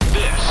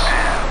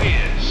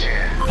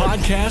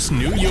Podcast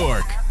New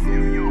York.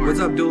 What's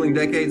up, Dueling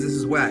Decades? This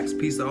is Wax.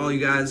 Peace to all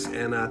you guys,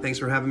 and thanks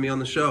for having me on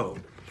the show.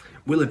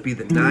 Will it be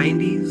the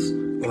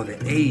 90s or the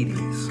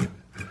 80s?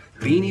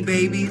 Beanie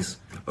Babies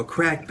or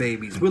Crack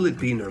Babies? Will it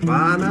be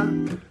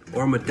Nirvana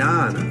or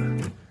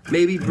Madonna?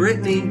 Maybe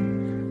Britney,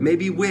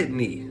 maybe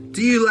Whitney.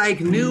 Do you like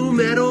new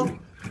metal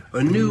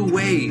or new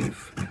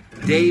wave?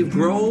 Dave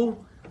Grohl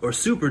or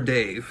Super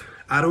Dave?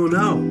 I don't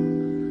know.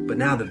 But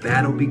now the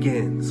battle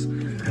begins.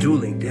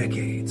 Dueling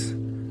Decades.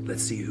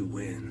 Let's see who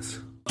wins.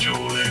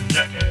 Dueling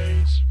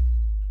Decades.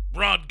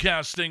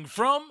 Broadcasting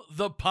from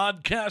the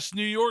Podcast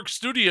New York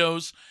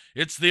studios,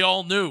 it's the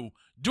all-new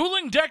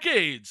Dueling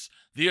Decades,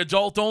 the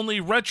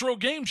adult-only retro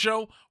game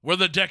show where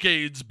the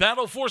decades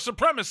battle for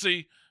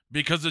supremacy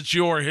because it's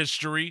your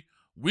history.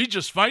 We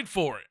just fight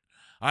for it.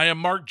 I am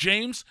Mark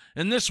James,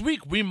 and this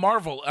week we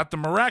marvel at the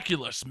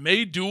miraculous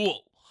May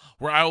Duel,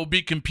 where I will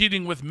be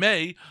competing with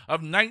May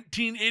of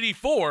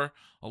 1984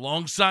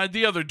 alongside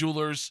the other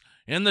duelers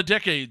in the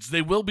decades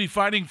they will be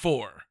fighting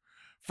for.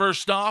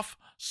 First off,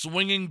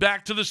 swinging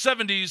back to the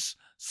 70s,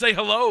 say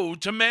hello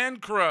to Man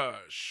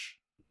Crush.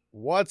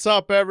 What's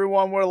up,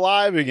 everyone? We're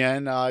live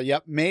again.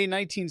 May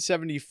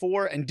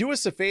 1974. And do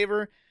us a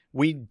favor.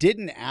 We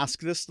didn't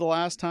ask this the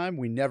last time.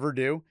 We never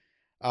do.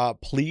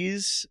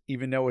 Please,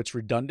 even though it's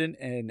redundant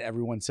and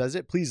everyone says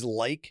it, please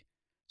like,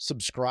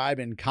 subscribe,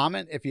 and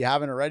comment if you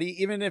haven't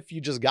already. Even if you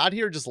just got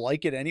here, just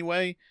like it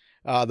anyway.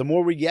 The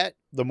more we get,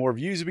 the more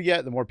views we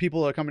get, the more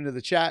people are coming to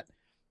the chat.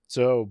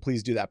 So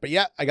please do that. But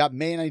yeah, I got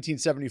May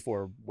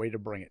 1974. Way to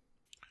bring it.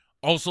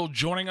 Also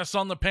joining us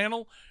on the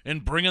panel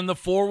and bringing the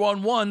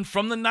 411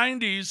 from the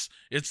 90s,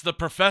 it's the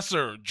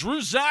Professor, Drew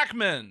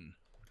Zachman.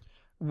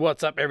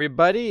 What's up,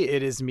 everybody?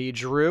 It is me,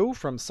 Drew,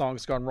 from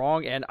Songs Gone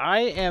Wrong, and I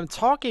am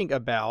talking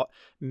about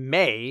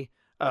May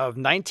of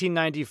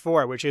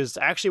 1994, which is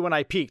actually when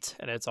I peaked,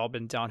 and it's all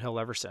been downhill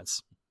ever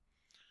since.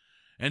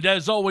 And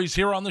as always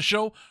here on the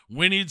show,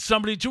 we need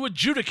somebody to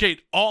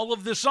adjudicate all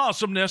of this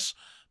awesomeness.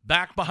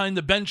 Back behind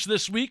the bench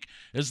this week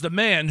is the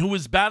man who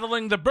is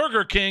battling the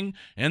Burger King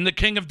and the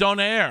King of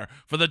Donair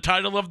for the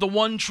title of the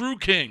one true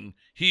king.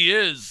 He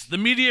is the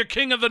Media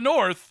King of the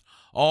North.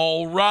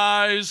 All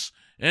rise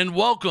and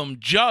welcome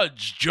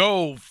Judge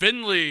Joe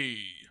Findlay.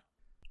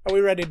 Are we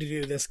ready to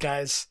do this,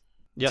 guys?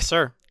 Yes,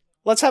 sir.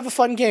 Let's have a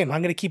fun game.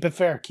 I'm going to keep it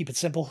fair. Keep it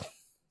simple.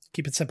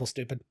 Keep it simple,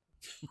 stupid.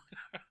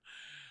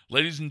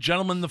 Ladies and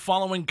gentlemen, the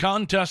following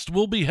contest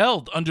will be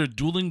held under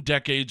Dueling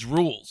Decades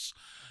rules.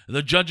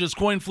 The judges'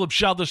 coin flip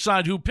shall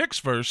decide who picks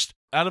first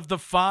out of the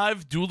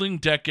 5 Dueling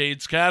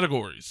Decades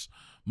categories: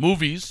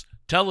 movies,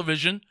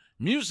 television,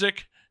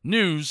 music,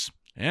 news,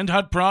 and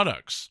hot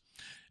products.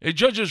 A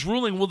judge's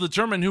ruling will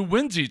determine who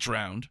wins each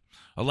round,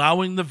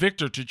 allowing the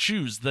victor to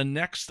choose the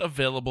next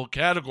available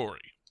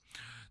category.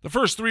 The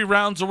first 3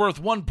 rounds are worth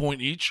 1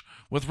 point each,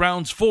 with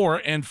rounds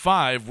 4 and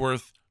 5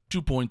 worth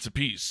 2 points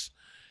apiece.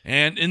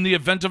 And in the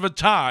event of a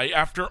tie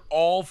after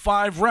all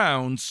 5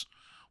 rounds,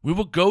 we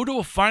will go to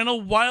a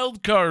final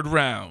wild card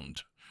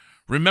round.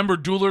 Remember,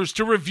 duelers,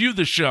 to review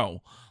the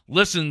show,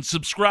 listen,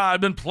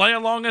 subscribe, and play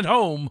along at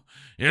home.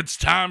 It's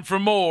time for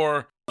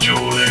more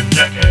Dueling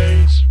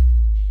Decades.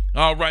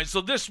 All right,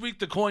 so this week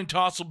the coin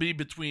toss will be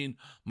between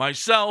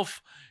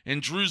myself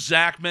and Drew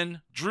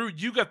Zachman. Drew,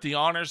 you got the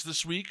honors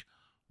this week.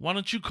 Why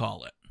don't you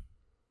call it?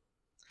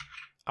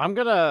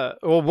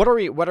 What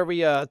are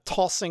we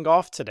tossing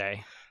off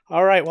today?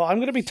 All right, well, I'm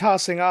going to be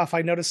tossing off.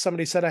 I noticed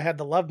somebody said I had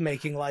the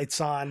lovemaking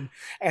lights on,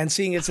 and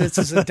seeing as this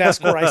is a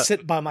desk where I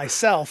sit by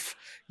myself,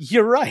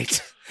 you're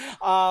right.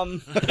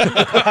 But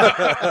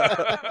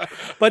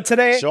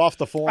today, Show off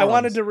the forums. I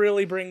wanted to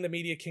really bring the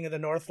Media King of the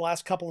North. The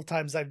last couple of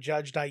times I've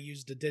judged, I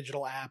used a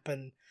digital app,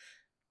 and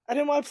I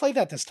didn't want to play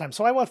that this time,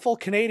 so I went full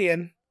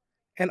Canadian,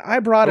 and I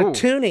brought a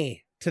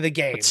toonie to the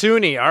game. A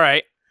toonie, all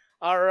right.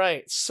 All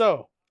right,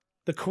 so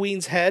the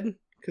Queen's head,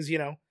 because,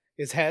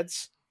 is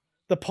heads.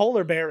 The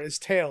polar bear is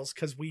tails,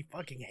 because we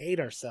fucking hate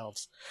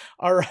ourselves.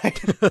 All right.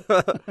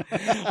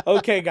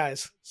 Okay,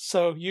 guys.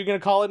 So you're going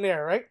to call it in the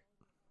air, right?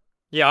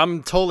 Yeah,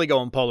 I'm totally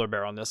going polar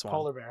bear on this one.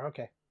 Polar bear,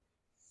 okay.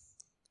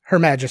 Her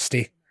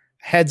Majesty.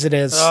 Heads it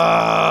is.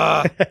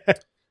 Fucking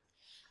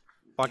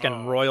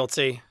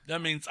royalty.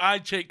 That means I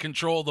take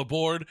control of the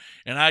board,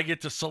 and I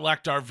get to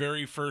select our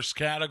very first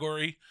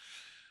category.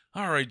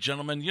 All right,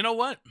 gentlemen, you know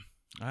what?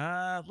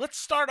 Let's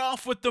start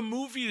off with the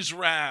movies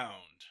round.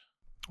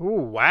 Ooh,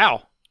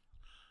 wow.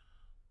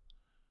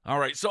 All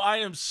right, so I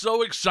am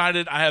so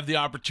excited I have the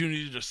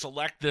opportunity to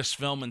select this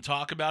film and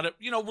talk about it.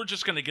 We're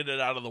just going to get it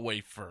out of the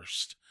way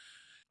first.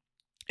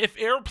 If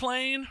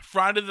Airplane,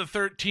 Friday the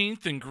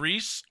 13th, and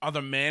Grease are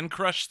the Man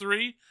Crush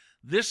 3,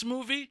 this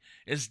movie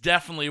is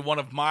definitely one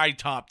of my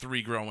top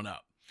 3 growing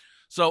up.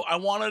 So I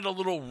wanted a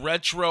little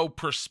retro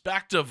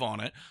perspective on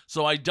it,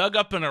 so I dug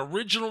up an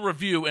original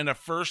review and a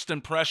first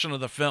impression of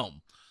the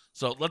film.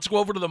 So let's go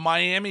over to the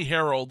Miami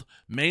Herald,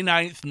 May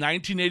 9th,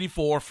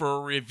 1984, for a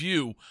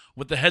review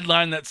with the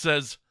headline that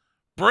says,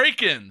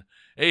 "Breakin',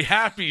 a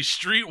happy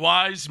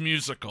streetwise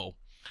musical."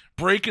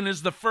 Breakin'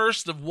 is the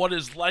first of what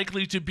is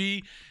likely to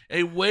be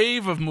a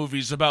wave of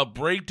movies about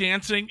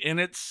breakdancing in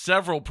its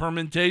several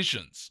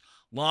permutations.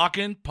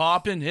 Lockin',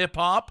 poppin',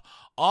 hip-hop,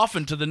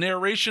 often to the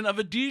narration of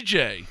a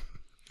DJ.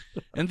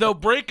 And though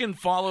Breakin'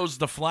 follows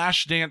the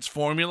Flashdance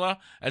formula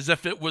as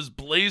if it was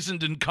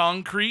blazoned in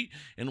concrete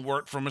and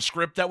worked from a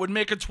script that would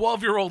make a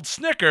 12-year-old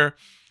snicker,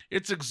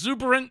 it's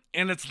exuberant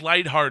and it's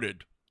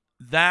lighthearted.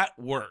 That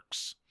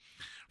works.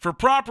 For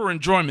proper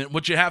enjoyment,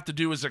 what you have to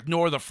do is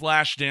ignore the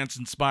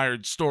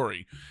Flashdance-inspired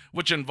story,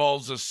 which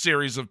involves a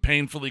series of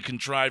painfully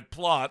contrived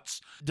plots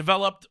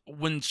developed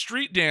when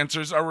street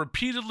dancers are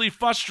repeatedly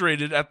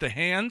frustrated at the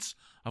hands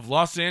of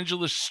Los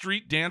Angeles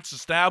street dance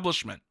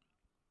establishment.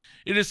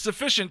 It is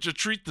sufficient to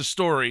treat the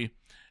story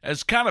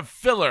as kind of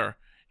filler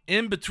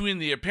in between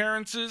the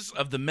appearances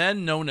of the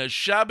men known as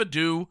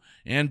Shabba-Doo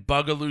and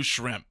Bugaloo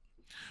Shrimp.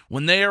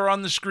 When they are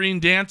on the screen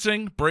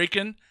dancing,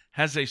 Breakin'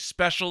 has a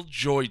special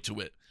joy to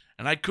it.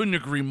 And I couldn't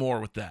agree more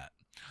with that.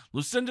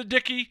 Lucinda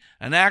Dickey,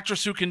 an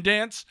actress who can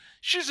dance,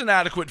 she's an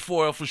adequate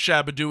foil for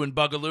Shabba-Doo and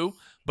Bugaloo,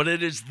 but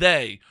it is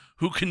they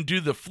who can do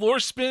the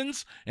floor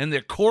spins and their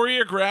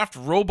choreographed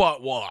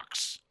robot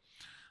walks.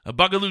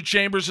 Bugaloo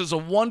Chambers is a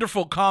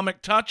wonderful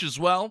comic touch as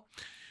well.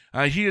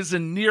 He is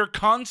in near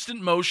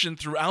constant motion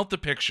throughout the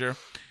picture,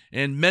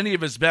 and many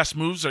of his best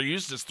moves are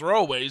used as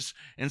throwaways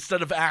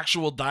instead of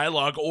actual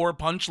dialogue or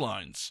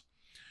punchlines.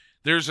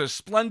 There's a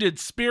splendid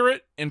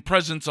spirit and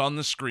presence on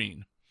the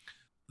screen.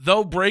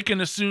 Though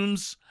Breakin'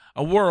 assumes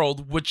a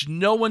world which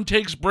no one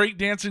takes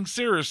breakdancing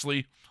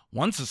seriously,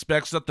 one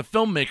suspects that the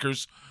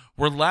filmmakers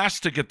were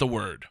last to get the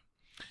word.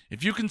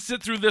 If you can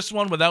sit through this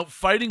one without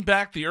fighting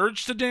back the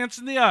urge to dance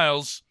in the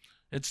aisles,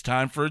 it's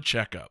time for a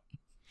checkup.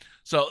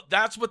 So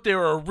that's what they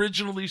were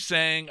originally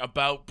saying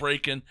about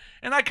Breakin',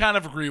 and I kind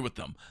of agree with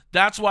them.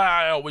 That's why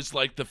I always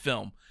like the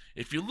film.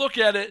 If you look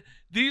at it,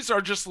 these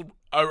are just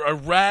a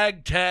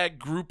ragtag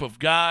group of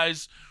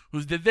guys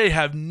who they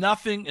have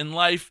nothing in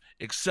life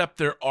except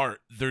their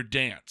art, their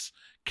dance.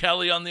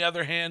 Kelly, on the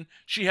other hand,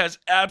 she has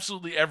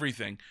absolutely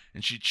everything,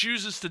 and she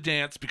chooses to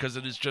dance because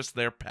it is just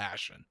their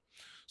passion.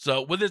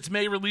 So with its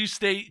May release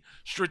date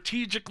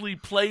strategically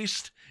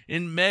placed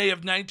in May of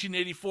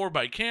 1984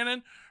 by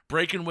Cannon,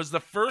 Breakin' was the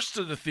first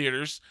to the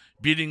theaters,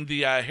 beating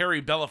the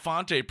Harry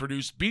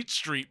Belafonte-produced Beat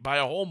Street by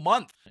a whole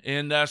month,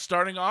 and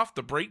starting off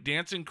the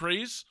breakdancing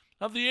craze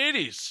of the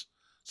 80s.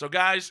 So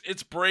guys,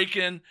 it's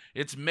Breakin',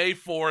 it's May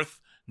 4th,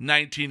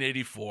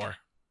 1984.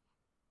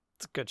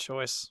 It's a good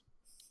choice.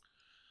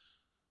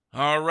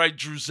 All right,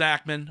 Drew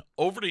Zachman,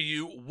 over to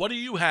you. What do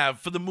you have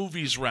for the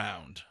movies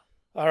round?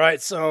 All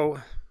right, so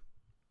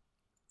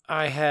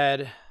I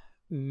had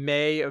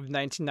May of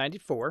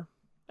 1994,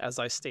 as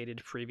I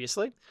stated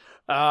previously.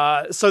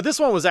 So this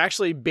one was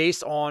actually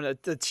based on a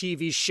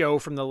TV show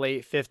from the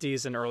late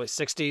 50s and early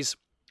 60s.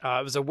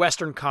 It was a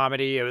Western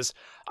comedy.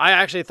 I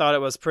actually thought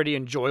it was pretty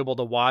enjoyable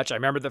to watch. I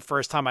remember the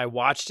first time I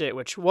watched it,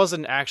 which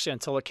wasn't actually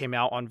until it came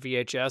out on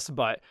VHS,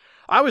 but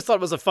I always thought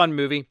it was a fun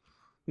movie.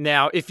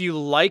 Now, if you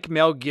like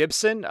Mel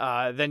Gibson,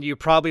 then you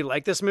probably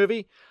like this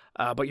movie,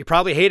 but you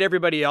probably hate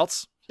everybody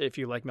else if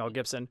you like Mel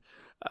Gibson.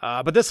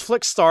 But this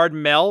flick starred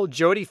Mel,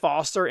 Jodie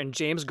Foster, and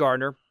James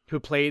Garner, who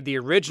played the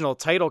original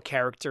title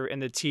character in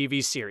the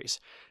TV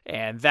series.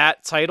 And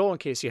that title, in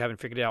case you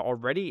haven't figured it out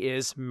already,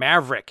 is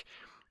Maverick.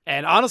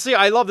 And honestly,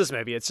 I love this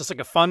movie. It's just like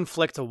a fun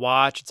flick to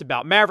watch. It's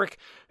about Maverick,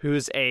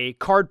 who's a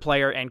card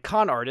player and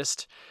con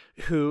artist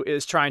who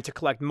is trying to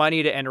collect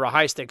money to enter a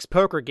high-stakes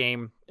poker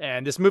game.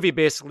 And this movie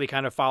basically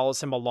kind of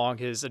follows him along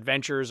his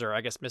adventures, or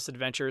I guess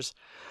misadventures.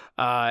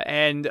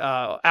 And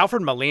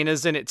Alfred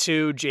Molina's in it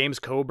too. James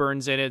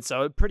Coburn's in it.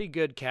 So a pretty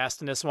good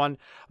cast in this one.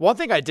 One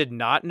thing I did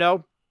not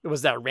know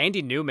was that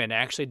Randy Newman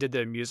actually did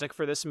the music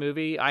for this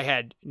movie. I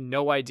had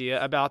no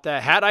idea about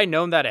that. Had I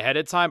known that ahead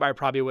of time, I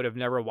probably would have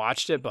never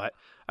watched it, but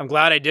I'm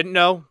glad I didn't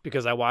know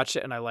because I watched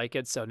it and I like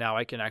it, so now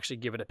I can actually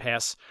give it a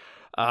pass.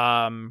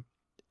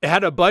 It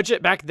had a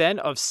budget back then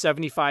of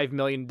 $75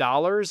 million,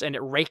 and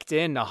it raked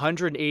in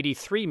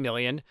 $183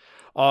 million,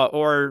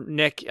 or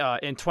Nick,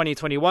 in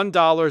 2021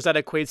 dollars, that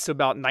equates to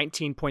about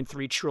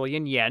 19.3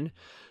 trillion yen.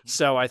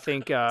 So I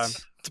think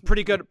it's a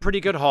pretty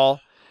good haul.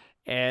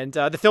 And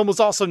the film was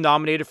also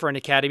nominated for an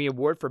Academy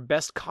Award for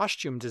Best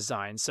Costume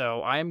Design.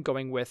 So I am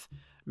going with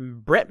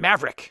Bret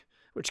Maverick,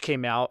 which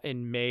came out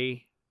in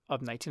May of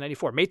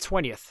 1994. May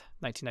 20th,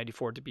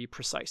 1994 to be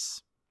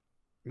precise.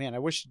 Man, I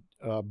wish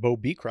Bo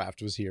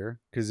Beecraft was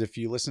here, because if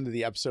you listen to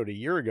the episode a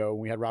year ago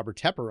when we had Robert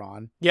Tepper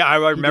on. Yeah, I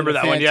remember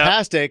that one. Yeah,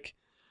 fantastic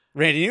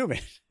Randy Newman.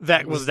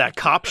 That was that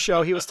cop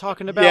show he was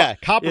talking about. Yeah,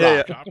 Cop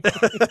Rock.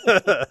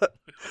 Yeah.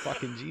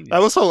 Fucking genius.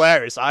 That was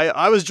hilarious.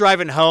 I was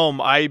driving home.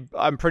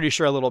 I'm pretty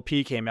sure a Little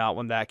P came out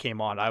when that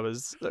came on. I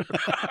was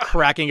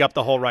cracking up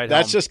the whole ride home.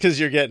 That's just because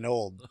you're getting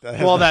old.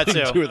 Well, that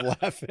too. To do with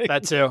laughing.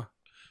 That too.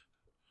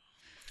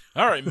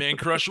 All right, Man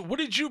Crush, what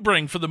did you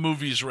bring for the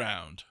movies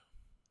round?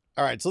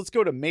 All right, so let's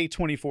go to May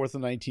 24th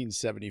of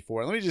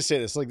 1974. Let me just say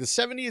this. Like, the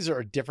 70s are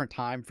a different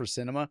time for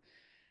cinema.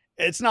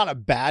 it's not a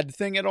bad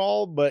thing at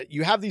all, but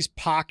you have these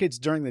pockets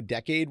during the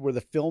decade where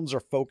the films are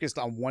focused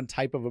on one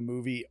type of a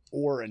movie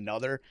or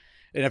another.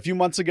 And a few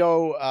months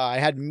ago, I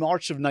had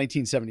March of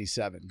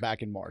 1977,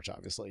 back in March,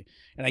 obviously.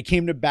 And I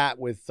came to bat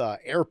with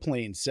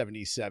Airplane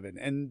 77.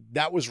 And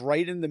that was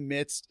right in the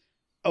midst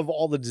of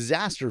all the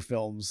disaster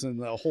films and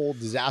the whole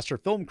disaster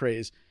film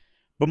craze.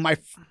 But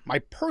my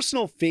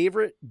personal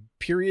favorite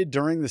period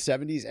during the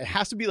 70s, it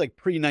has to be like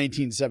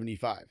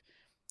pre-1975.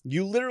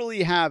 You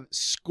literally have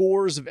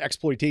scores of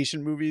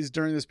exploitation movies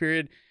during this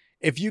period.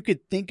 If you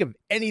could think of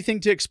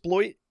anything to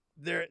exploit,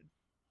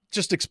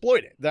 just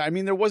exploit it. I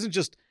mean, there wasn't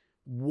just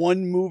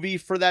one movie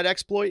for that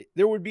exploit.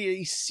 There would be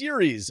a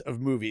series of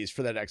movies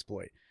for that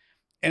exploit.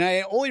 And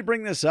I only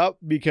bring this up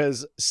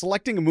because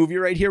selecting a movie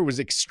right here was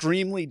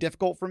extremely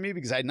difficult for me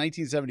because I had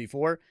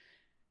 1974.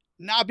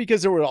 Not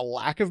because there were a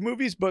lack of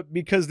movies, but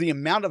because the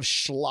amount of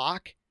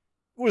schlock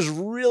was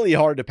really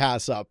hard to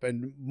pass up.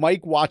 And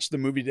Mike watched the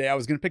movie today. I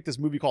was going to pick this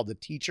movie called The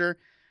Teacher,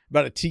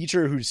 about a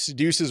teacher who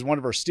seduces one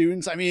of her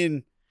students. I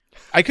mean,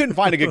 I couldn't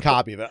find a good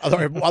copy of it.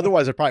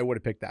 Otherwise, I probably would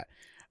have picked that.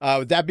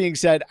 With that being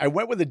said, I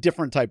went with a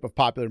different type of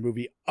popular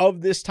movie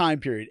of this time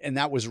period, and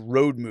that was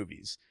road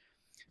movies.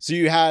 So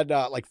you had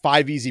like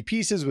Five Easy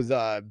Pieces with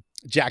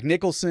Jack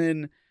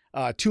Nicholson,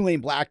 Two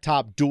Lane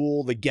Blacktop,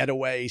 Duel, The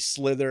Getaway,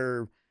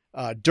 Slither,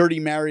 Dirty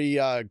Mary,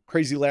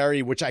 Crazy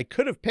Larry, which I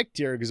could have picked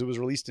here because it was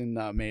released in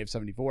May of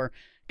 74,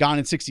 Gone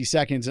in 60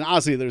 Seconds. And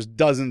honestly, there's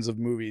dozens of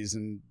movies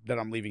that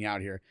I'm leaving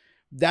out here.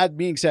 That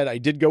being said, I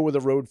did go with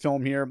a road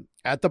film here.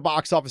 At the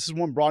box office, this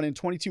one brought in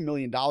 $22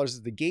 million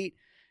at the gate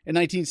in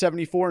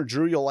 1974. And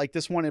Drew, you'll like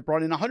this one. It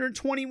brought in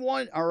 $120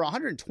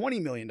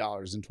 million in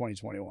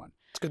 2021.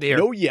 It's good to hear.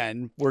 No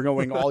yen. We're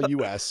going all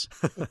U.S.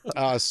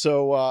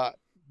 So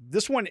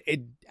this one,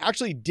 it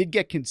actually did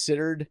get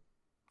considered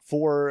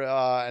for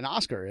an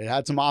Oscar. It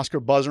had some Oscar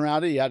buzz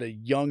around it. You had a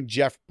young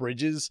Jeff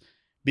Bridges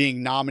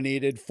being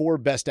nominated for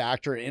Best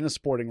Actor in a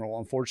supporting role.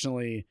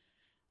 Unfortunately,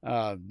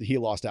 he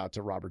lost out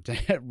to Robert De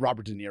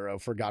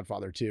Niro for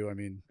Godfather 2. I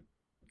mean,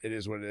 it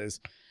is what it is.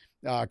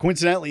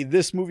 Coincidentally,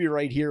 this movie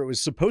right here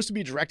was supposed to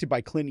be directed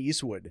by Clint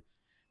Eastwood,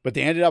 but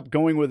they ended up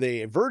going with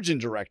a virgin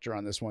director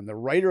on this one, the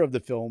writer of the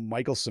film,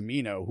 Michael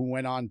Cimino, who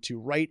went on to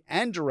write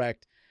and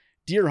direct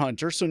Deer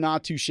Hunter, so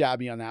not too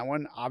shabby on that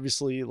one.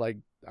 Obviously, like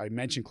I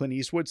mentioned, Clint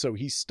Eastwood, so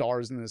he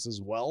stars in this as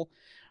well.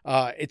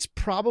 It's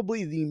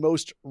probably the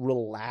most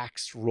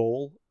relaxed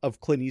role of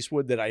Clint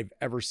Eastwood that I've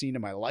ever seen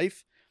in my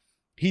life.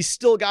 He's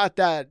still got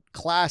that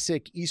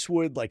classic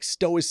Eastwood, like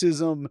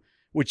stoicism,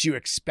 which you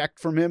expect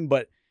from him,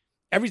 but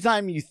every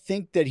time you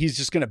think that he's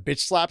just going to bitch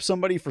slap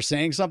somebody for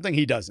saying something,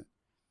 he doesn't.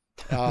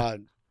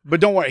 But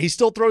don't worry, he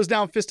still throws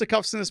down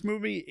fisticuffs in this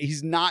movie.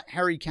 He's not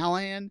Harry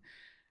Callahan.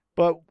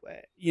 But,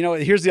 you know,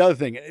 here's the other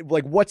thing.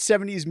 Like, what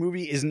 70s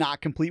movie is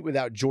not complete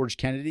without George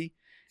Kennedy?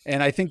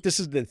 And I think this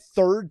is the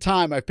third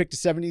time I've picked a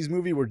 70s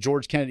movie where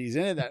George Kennedy's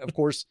in it. That, of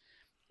course,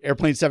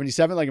 Airplane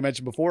 77, like I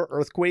mentioned before,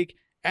 Earthquake,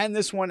 and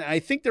this one. And I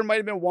think there might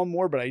have been one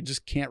more, but I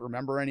just can't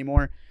remember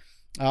anymore.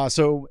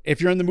 So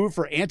if you're in the mood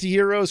for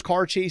anti-heroes,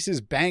 car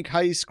chases, bank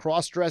heists,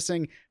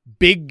 cross-dressing,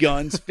 big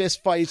guns,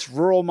 fist fights,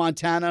 rural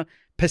Montana,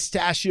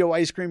 pistachio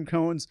ice cream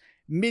cones,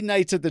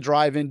 midnights at the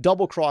drive-in,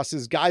 double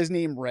crosses, guys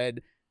named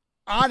Red,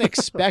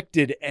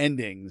 unexpected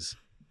endings,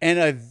 and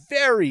a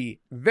very,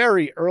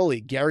 very early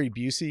Gary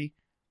Busey,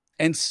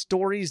 and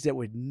stories that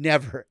would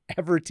never,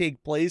 ever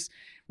take place,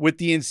 with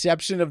the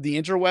inception of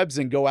the interwebs,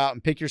 and go out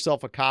and pick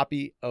yourself a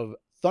copy of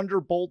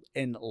Thunderbolt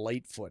and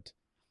Lightfoot.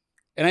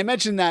 And I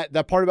mentioned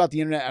that part about the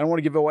internet. I don't want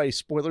to give away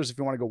spoilers if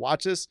you want to go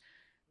watch this,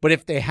 but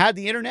if they had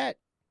the internet,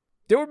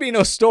 there would be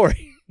no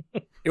story.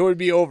 It would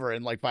be over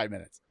in like 5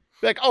 minutes.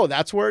 Be like, oh,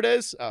 that's where it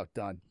is? Oh,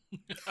 done.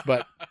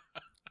 But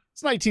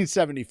it's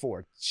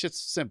 1974.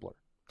 Shit's simpler.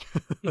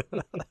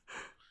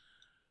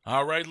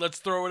 All right, let's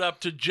throw it up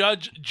to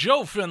Judge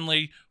Joe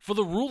Findlay for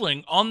the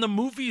ruling on the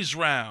movies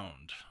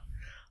round.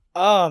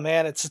 Oh,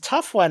 man, it's a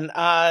tough one.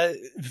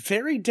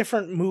 Very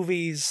different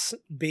movies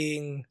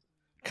being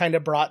kind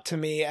of brought to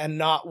me, and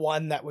not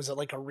one that was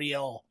like a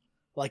real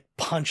like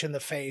punch in the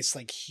face,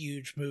 like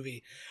huge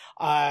movie.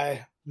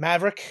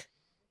 Maverick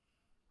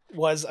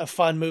was a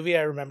fun movie.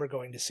 I remember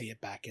going to see it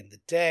back in the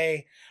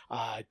day.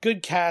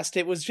 Good cast.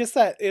 It was just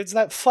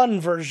that fun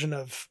version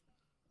of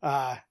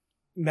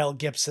Mel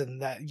Gibson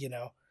that, you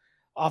know,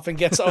 often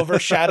gets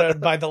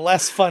overshadowed by the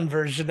less fun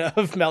version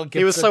of Mel Gibson.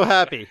 He was so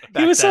happy.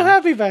 So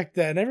happy back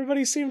then.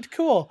 Everybody seemed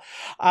cool.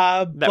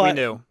 We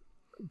knew.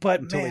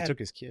 But Until man, they took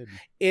his kid.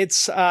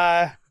 it's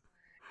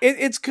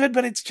good,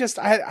 but it's just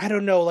I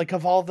don't know. Like,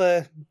 of all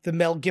the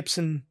Mel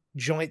Gibson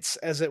joints,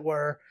 as it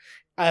were,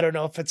 I don't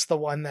know if it's the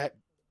one that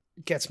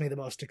gets me the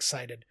most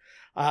excited.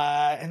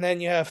 And then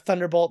you have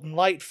Thunderbolt and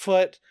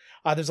Lightfoot.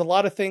 There's a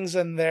lot of things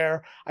in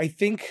there. I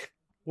think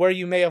where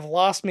you may have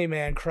lost me,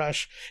 Man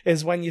Crush,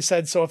 is when you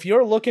said, so if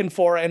you're looking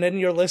for, and in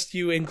your list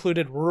you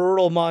included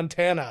rural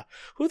Montana.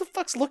 Who the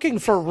fuck's looking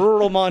for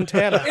rural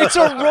Montana? It's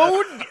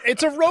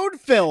a road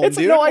film,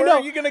 dude. No, I Where know.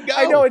 are you gonna go?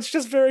 I know, it's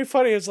just very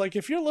funny. It's like,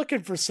 if you're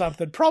looking for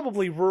something,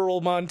 probably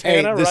rural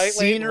Montana, the right,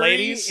 scenery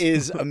ladies?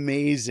 is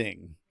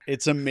amazing.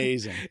 It's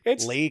amazing.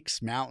 It's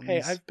lakes, mountains.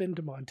 Hey, I've been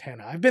to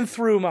Montana. I've been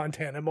through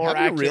Montana. More Have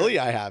you accurate. really?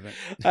 I haven't.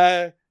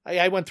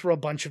 I went through a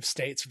bunch of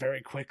states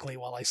very quickly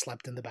while I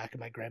slept in the back of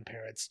my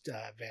grandparents'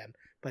 van,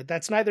 but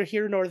that's neither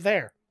here nor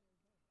there.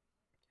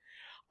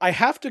 I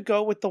have to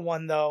go with the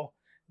one, though,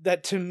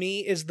 that to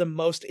me is the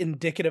most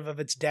indicative of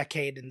its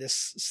decade in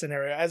this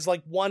scenario. As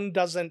like one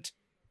doesn't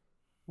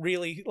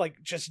really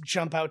like just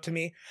jump out to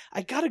me.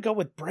 I gotta go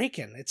with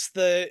Breakin'.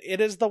 It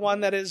is the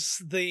one that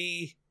is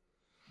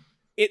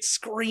it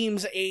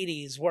screams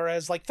 80s,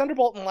 whereas like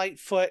Thunderbolt and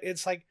Lightfoot,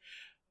 it's like,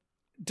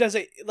 does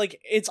it, like,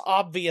 it's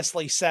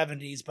obviously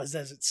 70s, but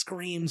does it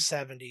scream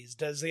 70s?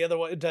 Does the other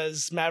one,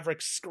 does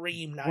Maverick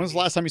scream 90s? When was the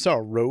last time you saw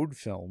a road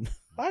film?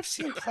 I've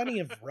seen plenty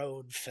of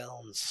road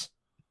films.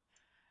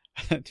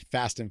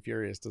 Fast and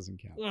Furious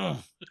doesn't count. Ugh.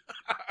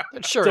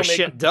 It sure as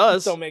shit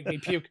does. Don't make me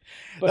puke.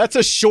 But That's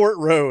a short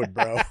road,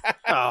 bro.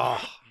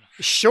 Oh,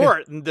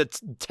 short. The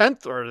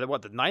 10th or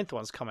the 9th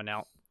one's coming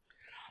out.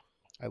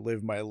 I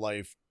live my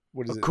life.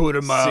 What is A it?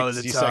 quarter mile at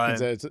a 60 time.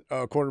 seconds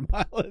a quarter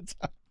mile at a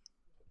time.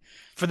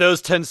 For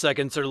those 10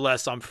 seconds or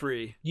less, I'm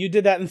free. you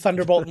did that in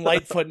Thunderbolt and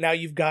Lightfoot. Now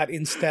you've got,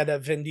 instead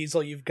of Vin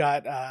Diesel, you've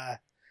got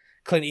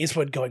Clint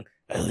Eastwood going,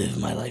 I live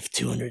my life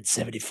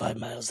 275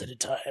 miles at a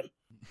time.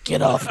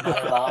 Get off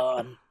my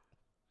lawn.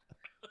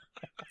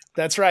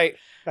 That's right.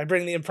 I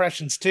bring the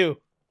impressions too.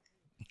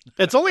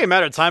 It's only a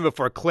matter of time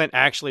before Clint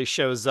actually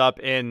shows up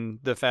in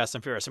the Fast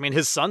and Furious. I mean,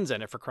 his son's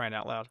in it, for crying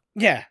out loud.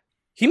 Yeah.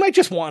 He might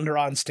just wander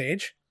on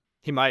stage.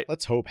 He might.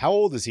 Let's hope. How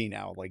old is he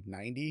now? Like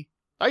 90?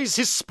 Oh,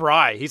 he's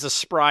spry. He's a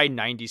spry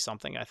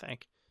 90-something, I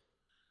think.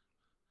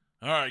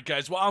 All right,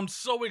 guys. Well, I'm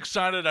so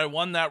excited I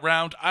won that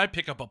round. I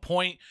pick up a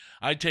point.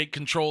 I take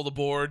control of the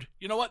board.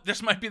 You know what?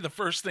 This might be the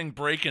first thing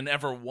Breakin'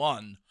 ever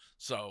won.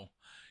 So,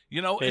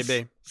 you know,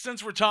 Maybe.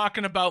 since we're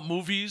talking about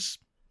movies,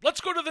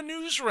 let's go to the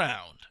news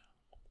round.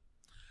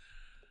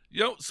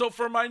 So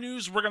for my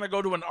news, we're going to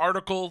go to an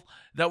article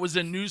that was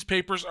in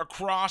newspapers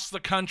across the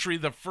country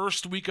the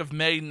first week of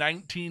May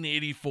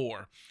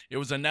 1984. It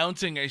was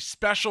announcing a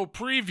special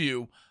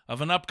preview of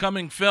an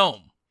upcoming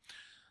film.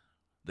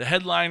 The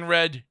headline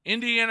read,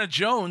 Indiana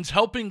Jones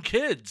Helping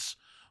Kids.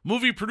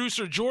 Movie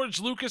producer George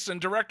Lucas and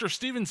director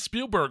Steven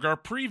Spielberg are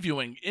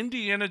previewing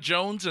Indiana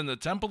Jones and the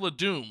Temple of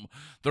Doom,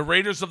 the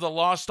Raiders of the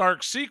Lost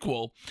Ark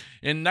sequel,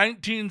 in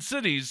 19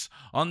 cities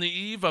on the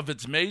eve of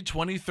its May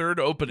 23rd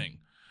opening.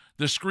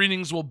 The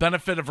screenings will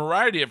benefit a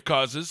variety of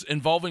causes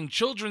involving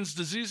children's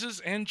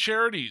diseases and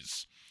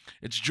charities.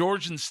 It's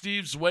George and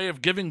Steve's way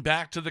of giving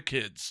back to the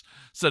kids,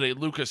 said a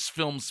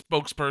Lucasfilm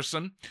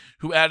spokesperson,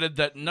 who added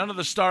that none of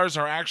the stars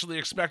are actually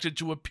expected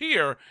to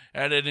appear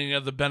at any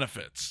of the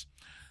benefits.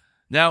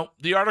 Now,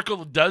 the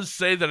article does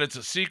say that it's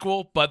a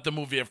sequel, but the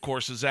movie, of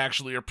course, is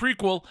actually a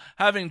prequel,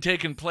 having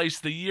taken place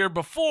the year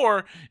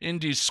before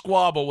Indy's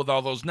squabble with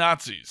all those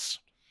Nazis.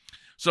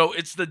 So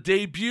it's the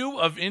debut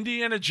of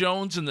Indiana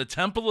Jones and the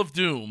Temple of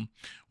Doom,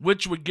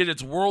 which would get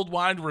its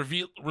worldwide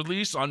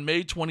release on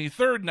May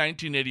 23rd,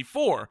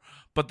 1984.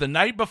 But the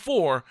night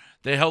before,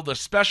 they held a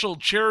special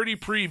charity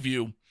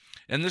preview,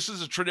 and this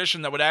is a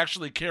tradition that would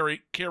actually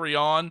carry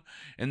on,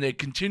 and they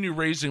continue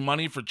raising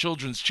money for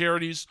children's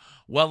charities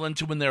well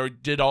into when they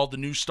did all the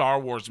new Star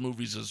Wars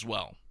movies as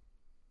well.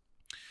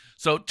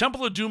 So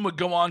Temple of Doom would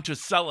go on to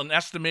sell an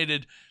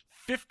estimated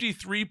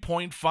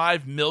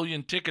 53.5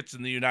 million tickets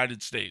in the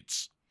United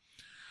States.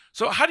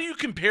 So how do you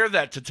compare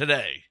that to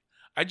today?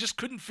 I just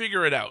couldn't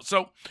figure it out.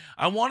 So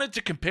I wanted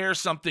to compare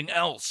something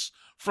else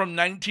from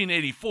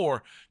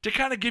 1984 to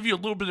kind of give you a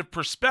little bit of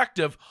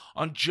perspective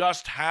on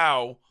just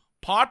how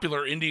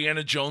popular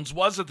Indiana Jones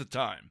was at the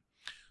time.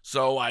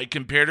 So I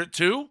compared it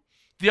to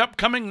the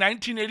upcoming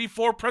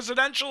 1984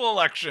 presidential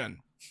election.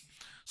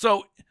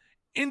 So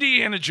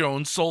Indiana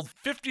Jones sold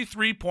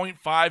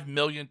 53.5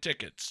 million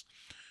tickets.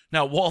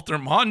 Now, Walter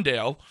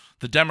Mondale,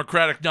 the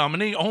Democratic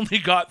nominee, only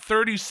got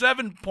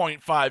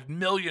 37.5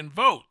 million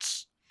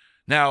votes.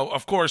 Now,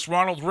 of course,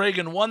 Ronald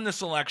Reagan won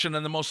this election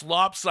in the most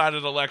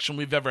lopsided election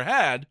we've ever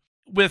had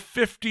with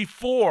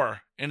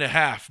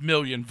 54.5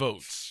 million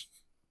votes.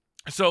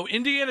 So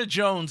Indiana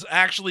Jones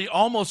actually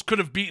almost could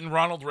have beaten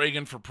Ronald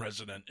Reagan for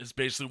president, is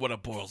basically what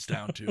it boils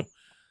down to.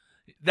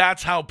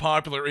 That's how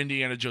popular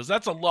Indiana Jones.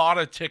 That's a lot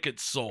of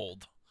tickets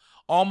sold.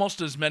 Almost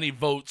as many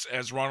votes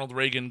as Ronald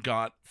Reagan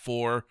got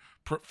for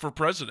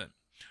president.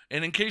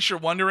 And in case you're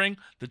wondering,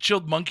 the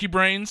chilled monkey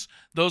brains,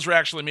 those were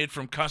actually made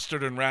from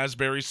custard and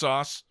raspberry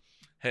sauce.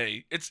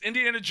 Hey, it's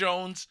Indiana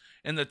Jones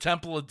and the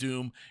Temple of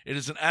Doom. It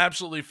is an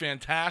absolutely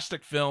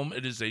fantastic film.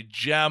 It is a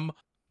gem.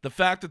 The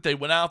fact that they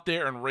went out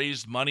there and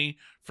raised money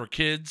for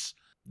kids,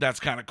 that's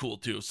kind of cool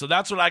too. So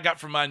that's what I got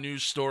from my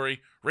news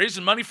story.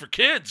 Raising money for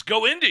kids.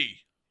 Go Indy.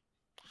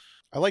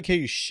 I like how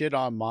you shit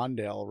on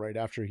Mondale right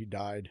after he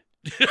died.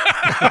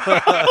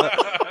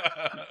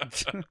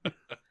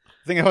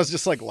 I think I was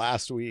just like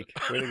last week.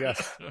 Way to go.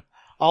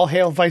 All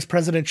hail Vice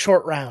President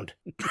Short Round.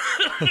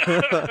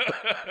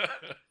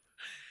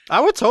 I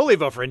would totally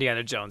vote for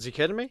Indiana Jones. You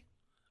kidding me?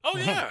 Oh,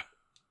 yeah.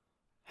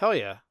 Hell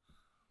yeah.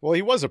 Well,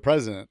 he was a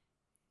president.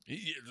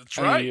 Yeah, that's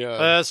right.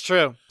 That's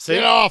true. See?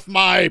 Get off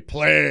my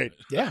plate.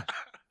 Yeah.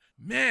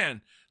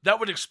 Man, that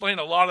would explain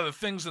a lot of the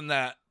things in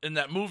that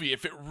movie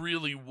if it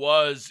really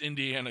was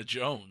Indiana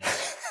Jones.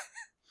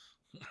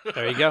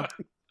 There you go.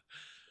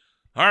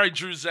 All right,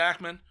 Drew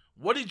Zachman,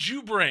 what did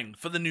you bring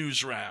for the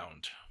news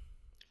round?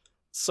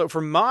 So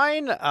for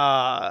mine,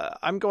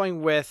 I'm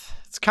going with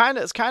it's kind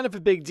of a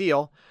big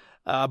deal,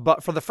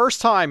 but for the first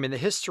time in the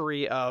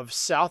history of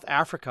South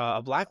Africa,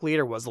 a black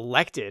leader was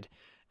elected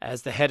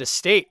as the head of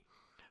state.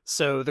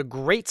 So the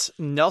great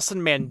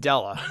Nelson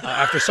Mandela,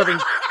 after serving.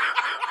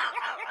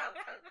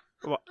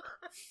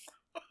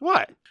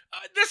 What?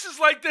 This is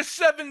like the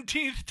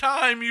 17th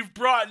time you've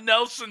brought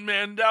Nelson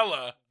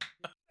Mandela.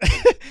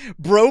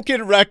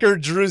 Broken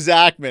record Drew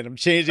Zachman. I'm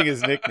changing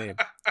his nickname.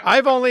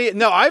 I've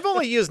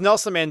only used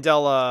Nelson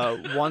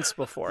Mandela once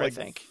before, I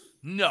think.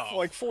 No.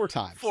 Like 4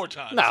 times. 4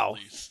 times No.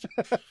 at least.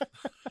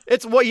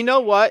 It's you know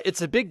what?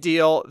 It's a big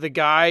deal. The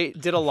guy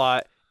did a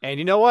lot. And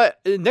you know what?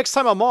 Next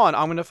time I'm on,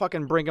 I'm going to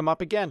fucking bring him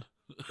up again.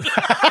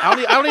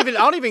 I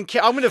don't even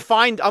care.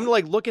 I'm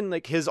like looking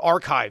like his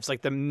archives,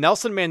 like the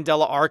Nelson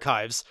Mandela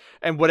archives,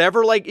 and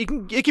whatever, like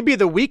it could be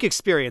the week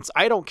experience.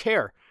 I don't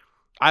care.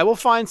 I will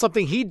find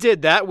something he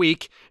did that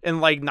week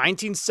in like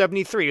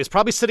 1973. He was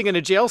probably sitting in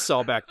a jail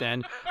cell back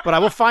then, but I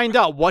will find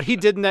out what he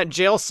did in that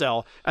jail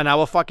cell, and I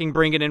will fucking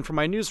bring it in for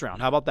my news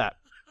round. How about that?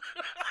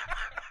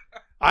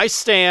 I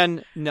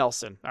stan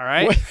Nelson. All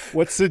right.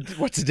 What's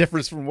the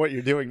difference from what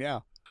you're doing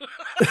now?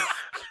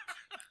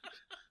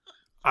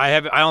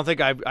 I don't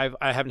think I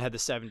haven't had the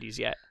 70s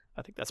yet.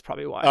 I think that's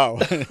probably why. Oh.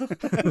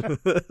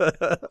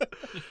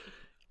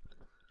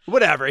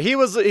 Whatever. He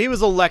was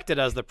elected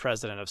as the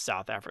president of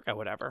South Africa.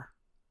 Whatever.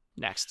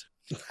 Next.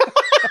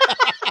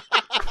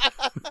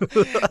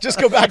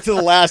 Just go back to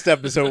the last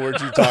episode where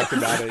you talked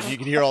about it. You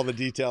can hear all the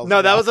details.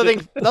 No, that was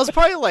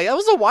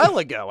a while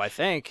ago. I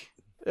think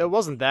it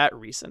wasn't that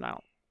recent. I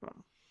don't know.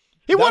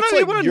 He won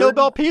a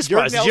Nobel Peace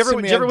Prize. Did you ever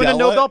win a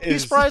Nobel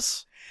Peace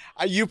Prize?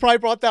 You probably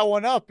brought that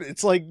one up.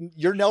 It's like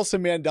your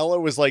Nelson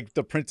Mandela was like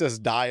the Princess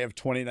Di of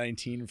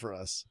 2019 for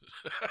us,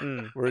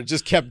 where it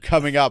just kept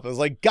coming up. It was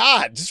like,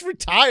 God, just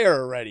retire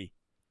already.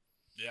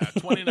 Yeah,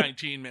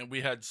 2019, man, we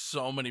had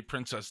so many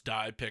Princess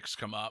Di picks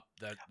come up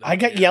that I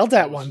got yelled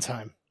at one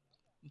time.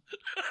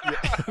 Yeah,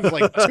 it was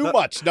like too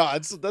much. No,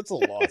 that's a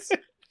loss.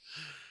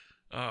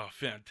 Oh,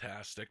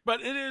 fantastic!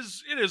 But it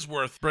is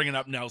worth bringing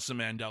up Nelson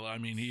Mandela. I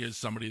mean, he is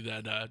somebody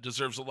that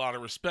deserves a lot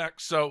of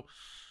respect. So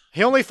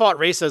he only fought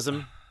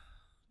racism.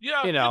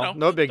 Yeah,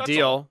 no big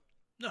deal.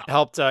 No.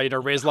 Helped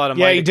raise a lot of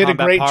money. Yeah, he did a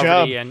great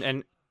poverty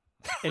job.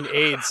 and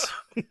AIDS.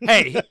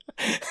 Hey,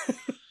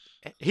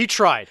 he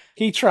tried.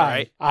 He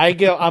tried. Right?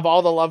 I've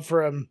all the love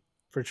for him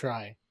for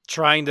trying.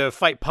 Trying to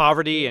fight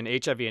poverty and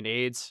HIV and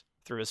AIDS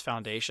through his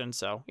foundation.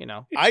 So,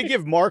 I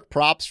give Mark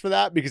props for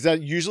that because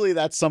usually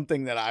that's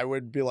something that I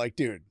would be like,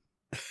 dude.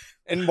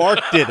 And Mark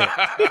did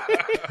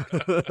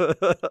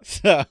it.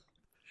 So.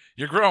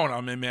 You're growing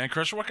on me, Man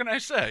Crush. What can I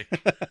say?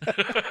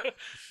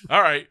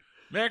 All right.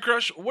 Man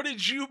Crush, what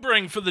did you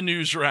bring for the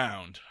news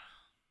round?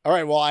 All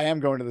right, well, I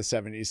am going to the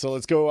 70s, so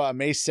let's go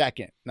May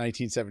 2nd,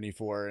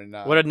 1974. And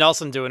what did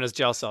Nelson do in his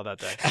jail cell that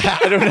day?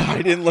 I don't know.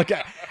 I didn't look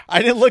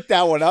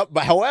that one up.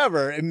 But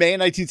however, in May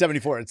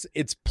 1974,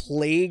 it's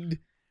plagued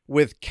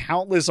with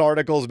countless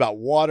articles about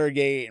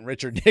Watergate and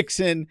Richard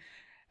Nixon.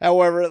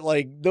 However,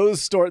 like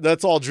those stories,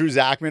 that's all Drew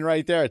Zachman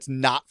right there. It's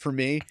not for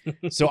me.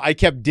 So I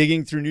kept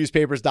digging through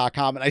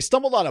newspapers.com and I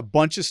stumbled on a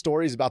bunch of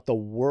stories about the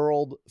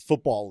World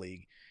Football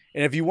League.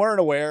 And if you weren't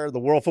aware,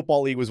 the World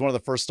Football League was one of the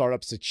first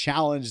startups to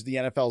challenge the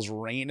NFL's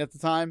reign at the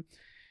time.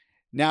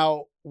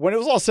 Now, when it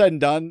was all said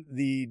and done,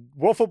 the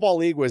World Football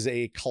League was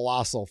a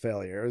colossal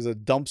failure. It was a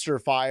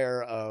dumpster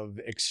fire of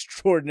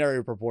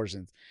extraordinary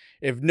proportions.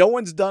 If no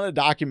one's done a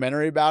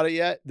documentary about it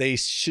yet, they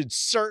should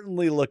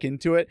certainly look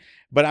into it.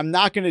 But I'm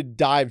not going to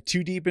dive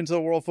too deep into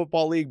the World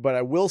Football League, but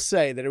I will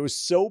say that it was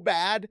so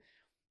bad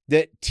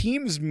that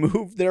teams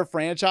moved their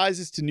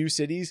franchises to new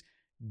cities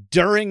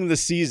during the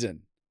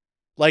season.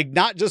 Like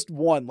not just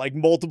one, like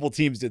multiple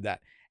teams did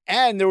that.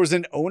 And there was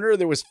an owner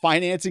that was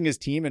financing his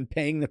team and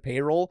paying the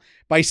payroll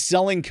by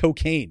selling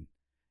cocaine.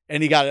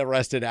 And he got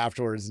arrested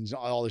afterwards and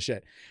all the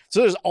shit. So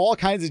there's all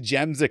kinds of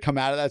gems that come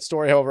out of that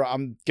story. However,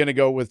 I'm going to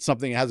go with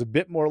something that has a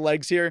bit more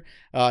legs here.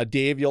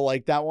 Dave, you'll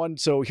like that one.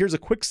 So here's a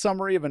quick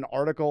summary of an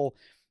article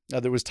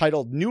that was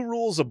titled New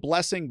Rules of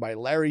Blessing by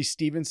Larry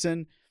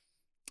Stevenson.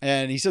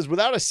 And he says,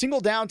 without a single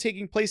down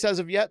taking place as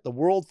of yet, the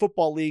World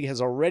Football League has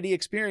already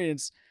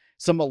experienced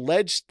some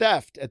alleged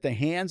theft at the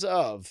hands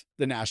of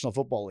the National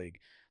Football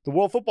League. The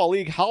World Football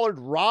League hollered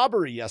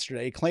robbery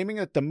yesterday, claiming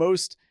that the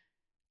most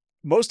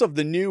of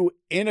the new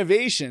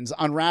innovations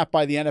unwrapped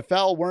by the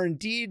NFL were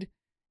indeed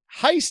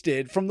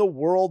heisted from the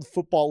World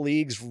Football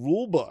League's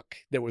rule book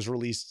that was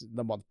released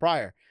the month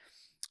prior.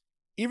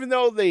 Even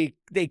though they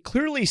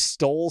clearly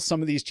stole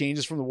some of these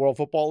changes from the World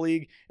Football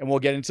League, and we'll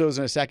get into those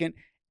in a second,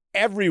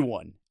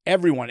 everyone,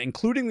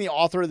 including the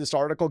author of this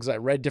article, because I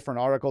read different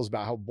articles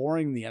about how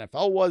boring the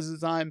NFL was at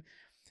the time,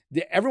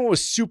 everyone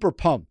was super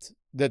pumped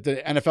that the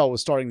NFL was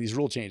starting these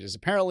rule changes.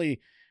 Apparently,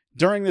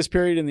 during this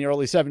period in the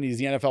early 70s,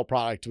 the NFL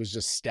product was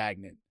just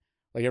stagnant.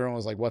 Like everyone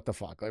was like, what the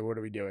fuck? Like, what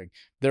are we doing?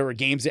 There were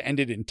games that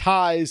ended in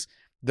ties.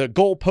 The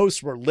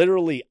goalposts were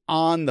literally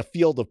on the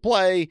field of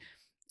play.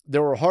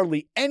 There were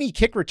hardly any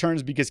kick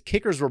returns because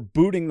kickers were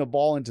booting the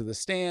ball into the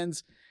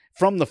stands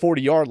from the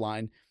 40-yard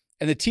line.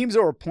 And the teams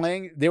that were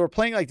playing, they were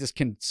playing like this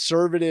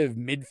conservative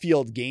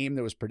midfield game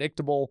that was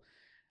predictable.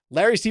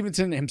 Larry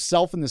Stevenson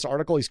himself in this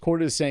article, he's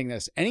quoted as saying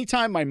this: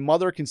 anytime my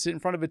mother can sit in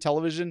front of a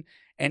television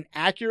and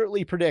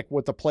accurately predict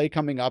what the play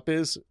coming up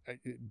is,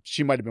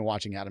 she might have been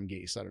watching Adam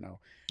Gase, I don't know.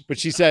 But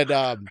she said,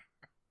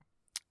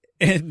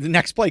 and the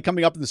next play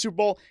coming up in the Super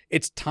Bowl,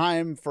 it's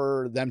time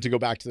for them to go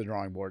back to the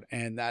drawing board.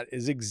 And that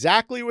is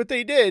exactly what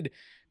they did,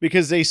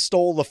 because they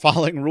stole the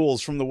following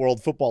rules from the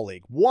World Football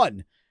League.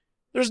 1,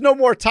 there's no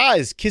more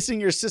ties. Kissing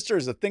your sister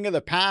is a thing of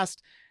the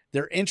past.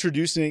 They're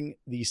introducing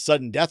the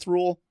sudden death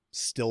rule,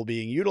 still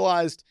being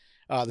utilized.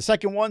 The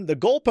second one, the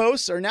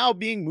goalposts are now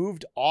being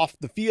moved off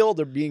the field.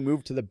 They're being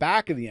moved to the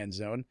back of the end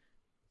zone,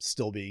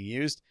 still being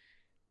used.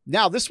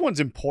 Now, this one's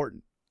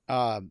important.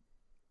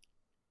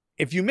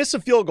 If you miss a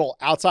field goal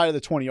outside of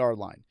the 20-yard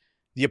line,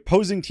 the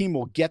opposing team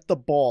will get the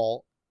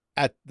ball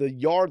at the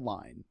yard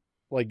line,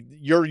 like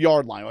your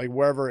yard line, like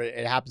wherever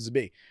it happens to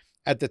be.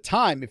 At the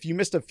time, if you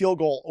missed a field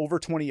goal over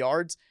 20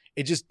 yards,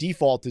 it just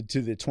defaulted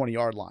to the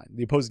 20-yard line,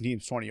 the opposing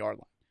team's 20-yard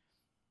line.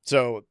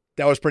 So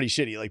that was pretty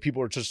shitty. Like, people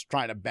were just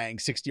trying to bang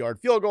 60-yard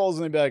field goals,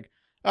 and they'd be like,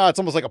 oh, it's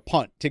almost like a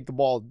punt. Take the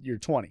ball, you're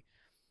 20.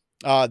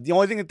 The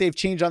only thing that they've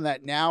changed on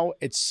that now,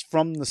 it's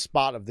from the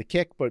spot of the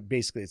kick, but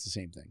basically it's the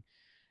same thing.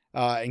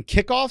 And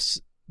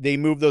kickoffs, they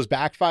move those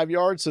back 5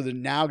 yards, so they're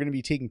now going to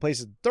be taking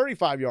place at the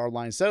 35-yard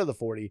line instead of the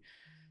 40.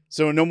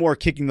 So no more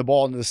kicking the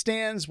ball into the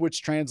stands,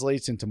 which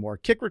translates into more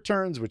kick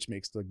returns, which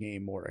makes the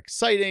game more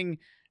exciting,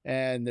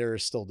 and they're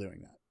still doing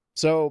that.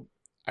 So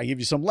I give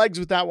you some legs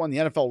with that one. The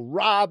NFL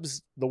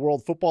robs the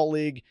World Football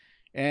League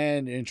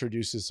and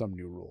introduces some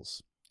new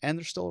rules. And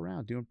they're still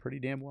around, doing pretty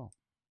damn well.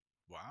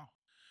 Wow.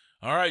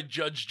 All right,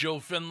 Judge Joe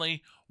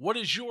Findlay, what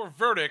is your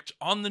verdict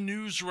on the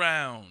news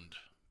round?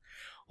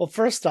 Well,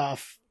 first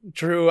off,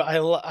 Drew, I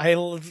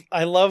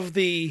love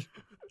the,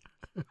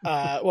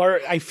 or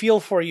I feel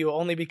for you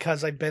only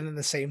because I've been in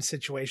the same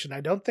situation.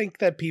 I don't think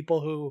that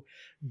people who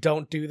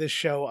don't do this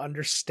show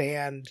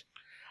understand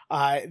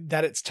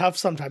that it's tough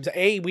sometimes.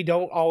 We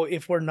don't all,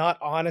 if we're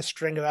not on a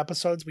string of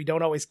episodes, we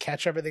don't always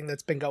catch everything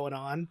that's been going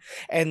on,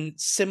 and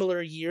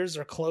similar years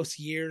or close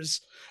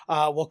years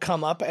will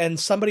come up and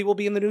somebody will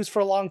be in the news for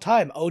a long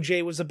time.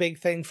 OJ was a big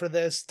thing for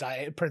this.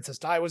 Princess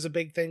Di was a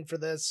big thing for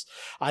this.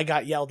 I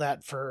got yelled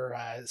at for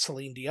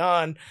Celine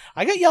Dion.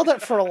 I got yelled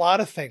at for a lot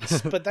of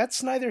things, but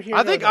that's neither here nor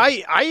I think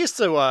there. I used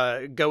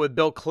to go with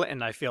Bill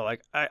Clinton. I feel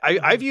like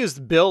I've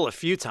used Bill a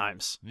few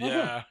times.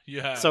 Yeah,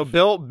 yeah. So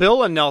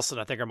Bill and Nelson,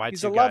 I think, are my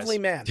He's two a guys. lovely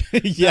man.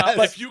 Yes.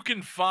 Now, if you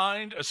can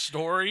find a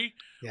story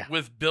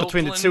with Bill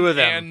Between the Clinton two of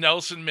them. and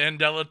Nelson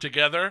Mandela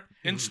together,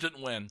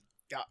 instant win.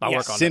 I'll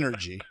work on it.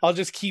 Synergy. I'll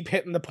just keep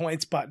hitting the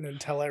points button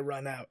until I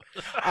run out.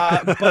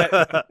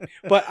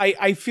 But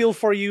I feel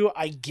for you.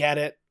 I get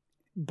it.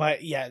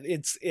 But yeah,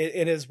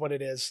 it is what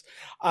it is.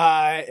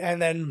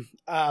 And then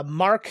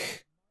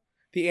Mark,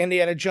 the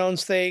Indiana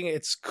Jones thing,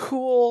 it's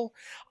cool.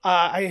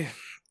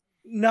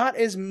 Not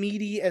as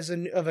meaty as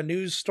of a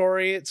news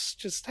story. It's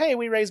just, hey,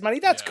 we raise money.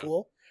 That's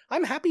cool.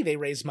 I'm happy they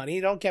raise money.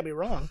 Don't get me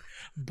wrong,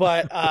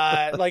 but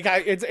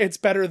it's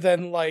better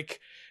than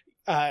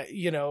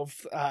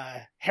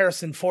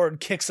Harrison Ford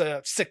kicks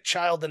a sick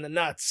child in the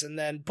nuts and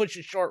then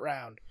pushes short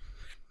round.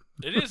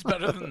 It is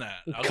better than that.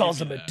 I'll Calls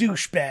give him you a that.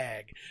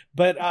 douchebag.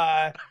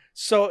 But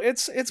so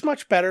it's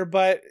much better,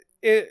 but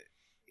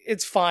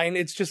it's fine.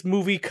 It's just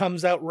movie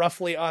comes out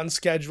roughly on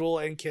schedule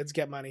and kids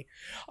get money.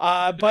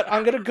 But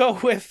I'm gonna go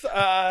with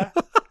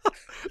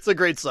It's a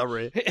great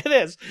summary. it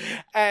is.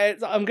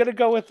 I'm gonna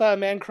go with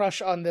Man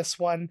Crush on this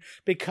one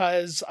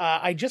because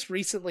I just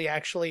recently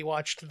actually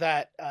watched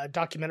that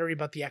documentary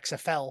about the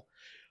XFL.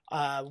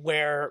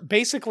 Where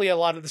basically a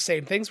lot of the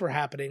same things were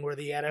happening, where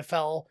the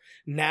NFL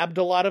nabbed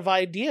a lot of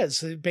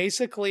ideas.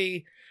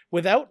 Basically,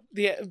 without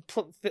the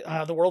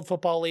World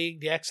Football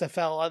League, the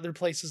XFL, other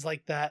places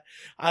like that,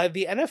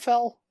 the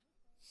NFL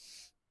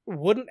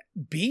wouldn't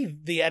be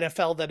the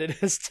NFL that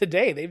it is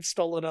today. They've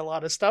stolen a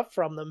lot of stuff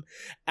from them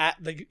at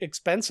the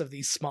expense of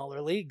these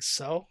smaller leagues.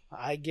 So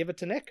I give it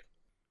to Nick.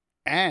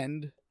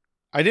 And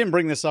I didn't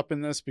bring this up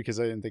in this because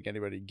I didn't think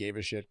anybody gave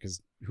a shit,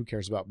 because who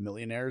cares about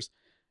millionaires?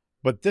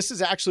 But this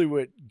is actually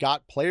what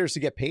got players to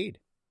get paid.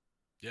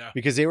 Yeah.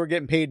 Because they were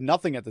getting paid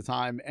nothing at the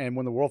time. And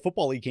when the World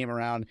Football League came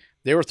around,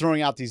 they were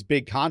throwing out these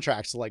big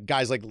contracts to like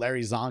guys like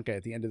Larry Zonka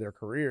at the end of their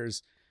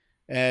careers.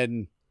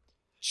 And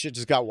shit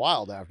just got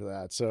wild after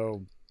that.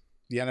 So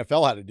the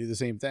NFL had to do the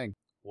same thing.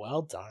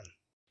 Well done.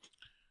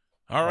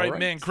 All right, right.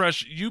 Man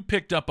Crush, you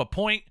picked up a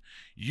point.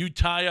 You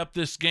tie up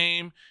this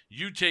game.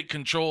 You take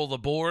control of the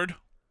board.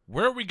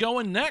 Where are we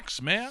going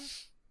next, man?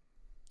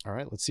 All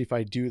right, let's see if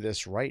I do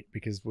this right,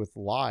 because with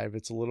live,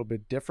 it's a little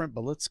bit different,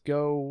 but let's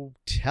go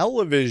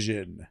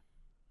television.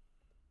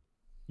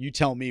 You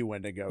tell me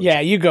when to go.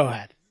 Yeah, you go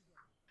ahead.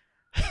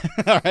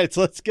 All right,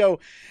 so let's go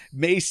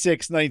May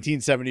 6,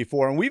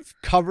 1974. And we've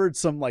covered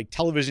some like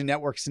television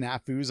network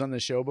snafus on the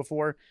show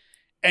before,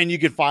 and you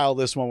could file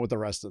this one with the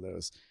rest of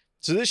those.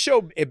 So this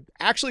show, it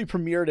actually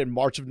premiered in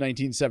March of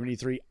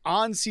 1973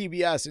 on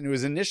CBS, and it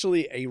was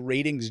initially a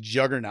ratings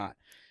juggernaut.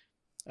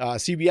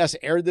 CBS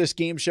aired this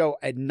game show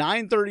at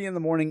 9:30 in the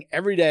morning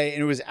every day,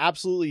 and it was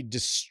absolutely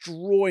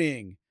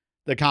destroying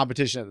the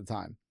competition at the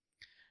time.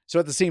 So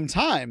at the same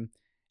time,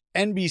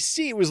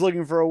 NBC was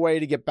looking for a way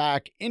to get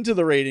back into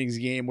the ratings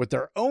game with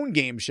their own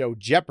game show,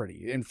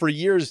 Jeopardy. And for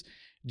years,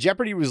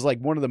 Jeopardy was like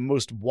one of the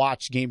most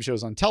watched game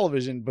shows on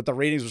television, but the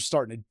ratings were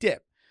starting to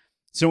dip.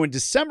 So in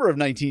December of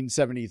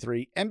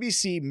 1973,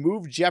 NBC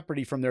moved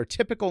Jeopardy from their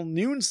typical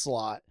noon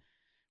slot,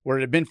 where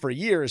it had been for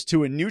years,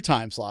 to a new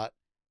time slot,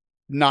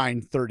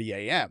 9:30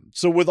 a.m.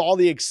 So with all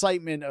the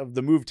excitement of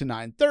the move to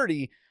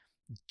 9:30,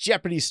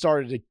 Jeopardy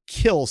started to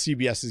kill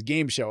CBS's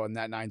game show in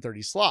that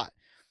 9:30 slot.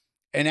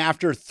 And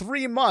after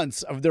 3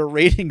 months of their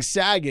ratings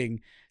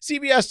sagging,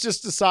 CBS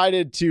just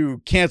decided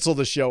to cancel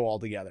the show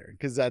altogether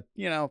because that,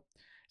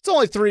 it's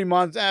only 3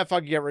 months.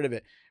 Fuck, get rid of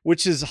it,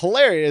 which is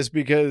hilarious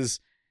because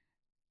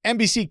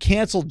NBC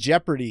canceled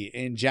Jeopardy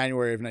in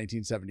January of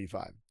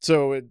 1975.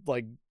 So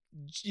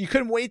you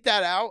couldn't wait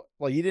that out.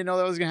 Like you didn't know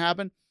that was going to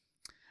happen.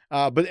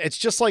 But it's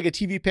just like a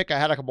TV pick I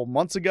had a couple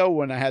months ago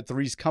when I had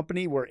Three's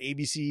Company, where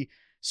ABC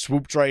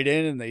swooped right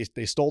in and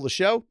they stole the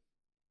show.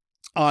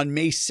 On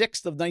May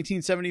 6th of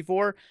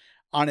 1974,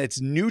 on its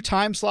new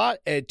time slot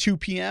at 2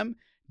 p.m.,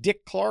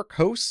 Dick Clark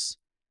hosts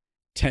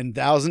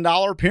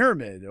 $10,000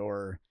 Pyramid,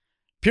 or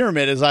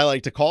Pyramid as I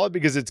like to call it,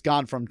 because it's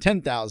gone from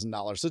 $10,000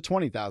 to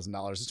 $20,000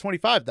 to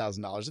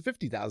 $25,000 to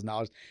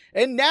 $50,000.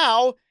 And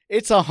now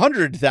it's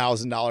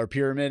 $100,000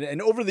 Pyramid.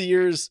 And over the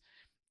years,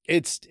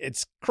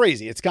 it's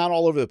crazy. It's gone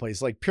all over the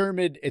place. Like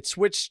Pyramid, it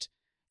switched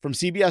from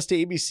CBS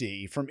to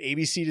ABC, from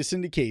ABC to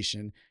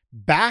syndication,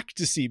 back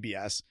to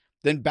CBS,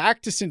 then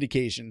back to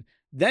syndication,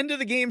 then to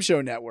the Game Show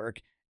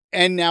Network,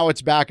 and now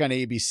it's back on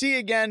ABC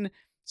again.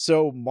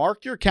 So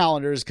mark your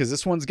calendars, because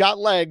this one's got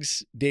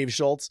legs, Dave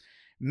Schultz.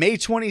 May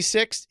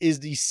 26th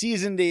is the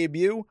season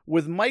debut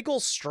with Michael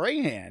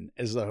Strahan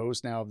as the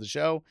host now of the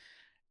show.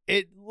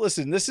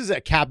 Listen, this is a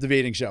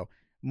captivating show.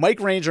 Mike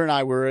Ranger and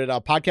I were at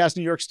Podcast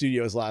New York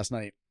Studios last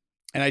night,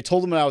 and I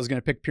told him that I was going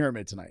to pick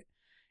Pyramid tonight.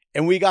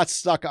 And we got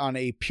stuck on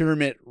a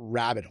Pyramid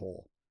rabbit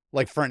hole,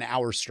 like for an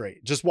hour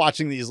straight, just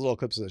watching these little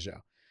clips of the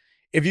show.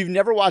 If you've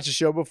never watched a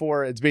show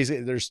before, it's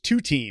basically, there's two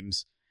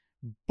teams,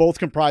 both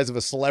comprised of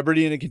a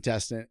celebrity and a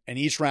contestant. And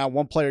each round,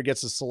 one player gets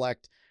to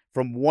select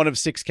from one of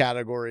 6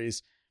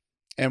 categories.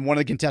 And one of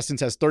the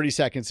contestants has 30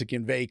 seconds to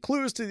convey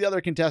clues to the other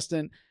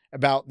contestant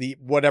about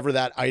whatever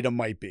that item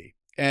might be.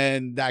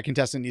 And that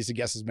contestant needs to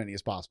guess as many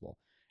as possible.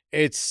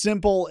 It's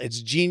simple,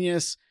 it's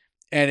genius,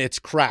 and it's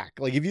crack.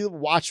 Like if you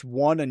watch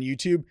one on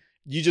YouTube,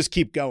 you just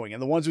keep going.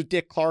 And the ones with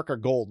Dick Clark are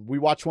gold. We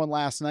watched one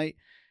last night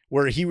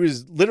where he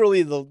was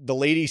literally, the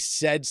lady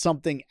said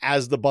something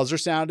as the buzzer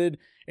sounded,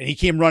 and he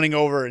came running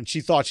over and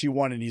she thought she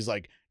won. And he's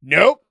like,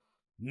 nope.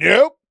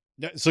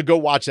 So go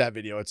watch that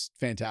video. It's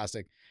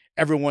fantastic.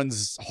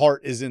 Everyone's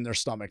heart is in their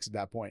stomachs at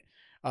that point.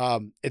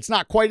 It's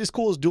not quite as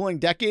cool as Dueling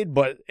Decade,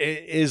 but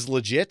it is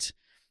legit.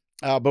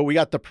 But we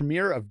got the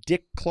premiere of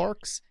Dick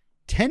Clark's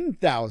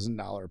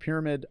 $10,000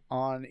 Pyramid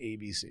on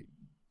ABC.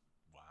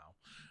 Wow.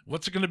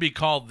 What's it going to be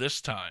called this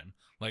time?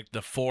 Like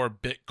the 4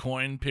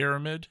 Bitcoin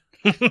Pyramid?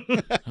 1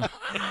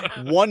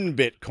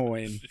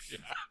 Bitcoin. Yeah.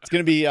 It's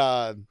going to be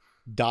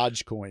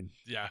Dogecoin.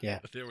 Yeah.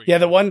 There we go.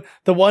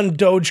 The one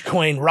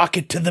Dogecoin,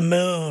 rocket to the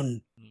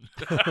moon.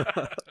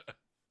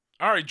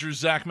 All right, Drew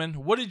Zachman,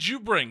 what did you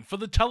bring for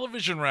the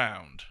television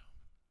round?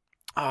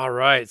 All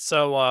right.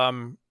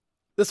 So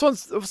this one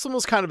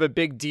was kind of a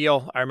big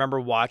deal. I remember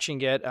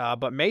watching it.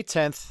 But May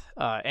 10th,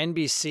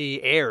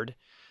 NBC aired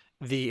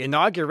the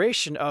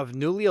inauguration of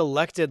newly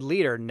elected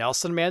leader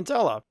Nelson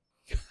Mandela.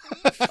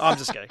 I'm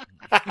just kidding.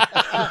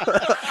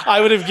 I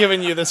would have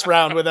given you this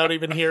round without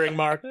even hearing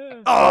Mark.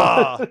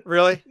 Oh,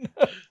 really?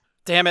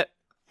 Damn it.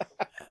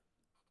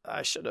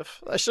 I should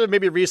have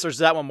maybe researched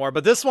that one more.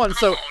 But this one,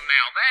 Come on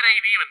now, that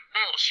ain't even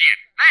bullshit.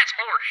 That's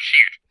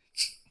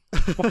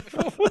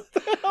horseshit. What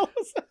the hell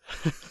was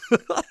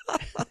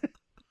that?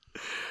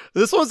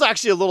 This one's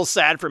actually a little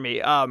sad for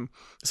me.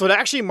 So it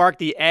actually marked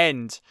the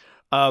end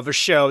of a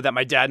show that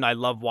my dad and I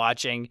love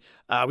watching.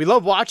 We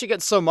love watching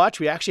it so much,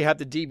 we actually have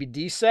the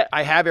DVD set.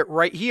 I have it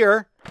right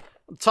here.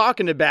 I'm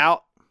talking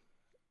about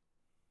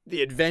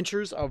The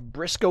Adventures of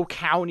Briscoe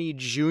County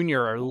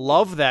Jr. I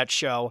love that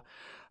show.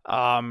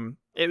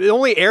 It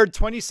only aired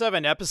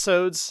 27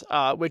 episodes,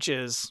 which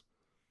is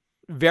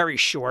very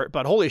short,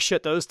 but holy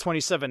shit, those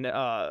 27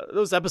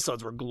 those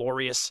episodes were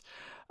glorious.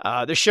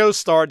 The show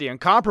starred the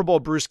incomparable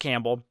Bruce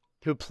Campbell,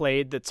 who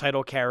played the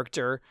title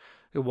character,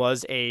 who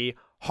was a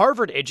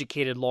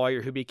Harvard-educated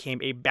lawyer who became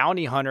a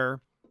bounty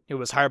hunter who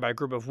was hired by a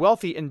group of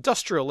wealthy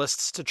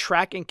industrialists to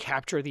track and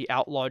capture the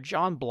outlaw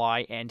John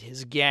Bly and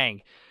his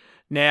gang.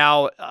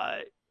 Now,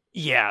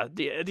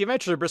 The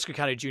Adventures of Briscoe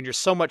County Jr. is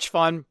so much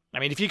fun. I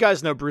mean, if you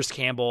guys know Bruce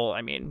Campbell,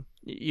 I mean,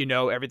 you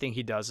know everything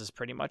he does is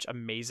pretty much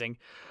amazing.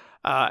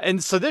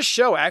 And so this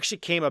show actually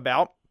came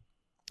about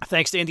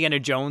thanks to Indiana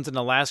Jones and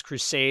the Last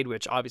Crusade,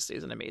 which obviously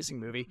is an amazing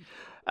movie.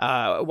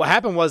 What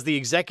happened was the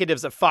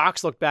executives at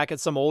Fox looked back at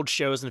some old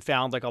shows and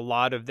found like a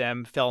lot of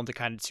them fell into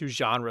kind of two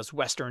genres,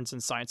 Westerns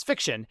and science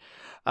fiction,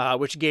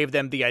 which gave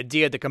them the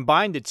idea to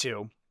combine the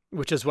two,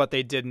 which is what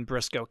they did in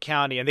Briscoe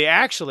County. And they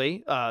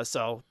actually,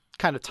 so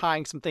kind of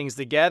tying some things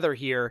together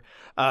here,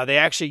 they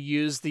actually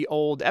used the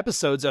old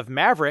episodes of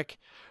Maverick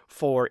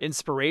for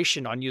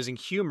inspiration on using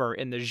humor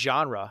in the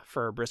genre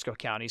for Briscoe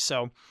County.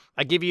 So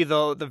I give you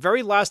the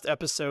very last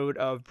episode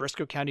of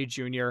Briscoe County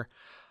Jr.,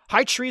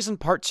 High Treason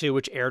Part 2,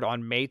 which aired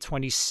on May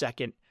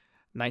 22nd,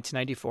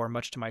 1994,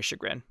 much to my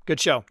chagrin.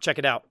 Good show. Check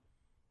it out.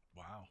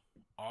 Wow.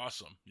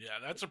 Awesome. Yeah,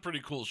 that's a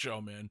pretty cool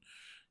show, man.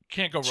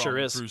 Can't go wrong Sure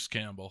with is. Bruce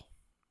Campbell.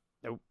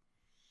 Nope.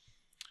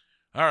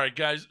 All right,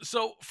 guys.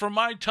 So for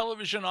my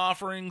television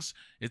offerings,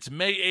 it's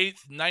May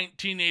 8th,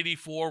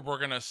 1984. We're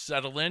going to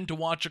settle in to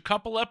watch a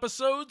couple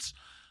episodes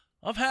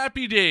of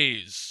Happy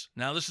Days.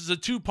 Now, this is a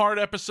two-part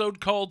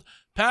episode called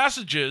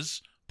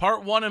Passages,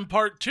 Part 1 and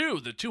Part 2,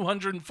 the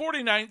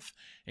 249th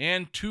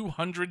and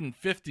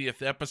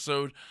 250th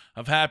episode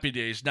of Happy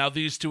Days. Now,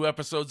 these two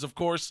episodes, of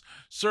course,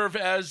 serve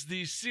as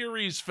the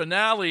series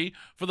finale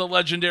for the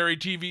legendary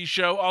TV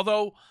show,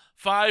 although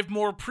 5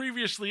 more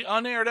previously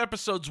unaired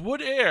episodes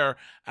would air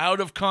out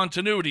of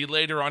continuity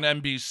later on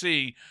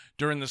NBC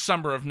during the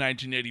summer of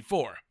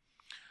 1984.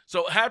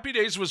 So Happy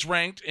Days was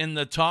ranked in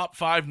the top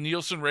 5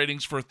 Nielsen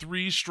ratings for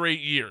 3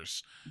 straight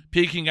years,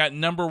 peaking at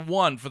number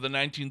 1 for the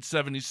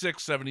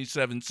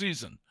 1976-77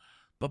 season.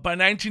 But by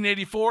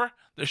 1984,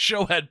 the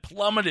show had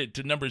plummeted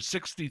to number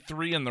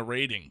 63 in the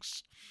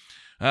ratings.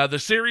 The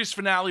series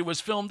finale was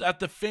filmed at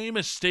the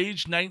famous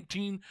Stage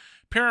 19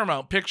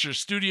 Paramount Pictures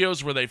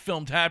Studios where they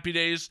filmed Happy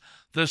Days,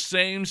 the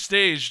same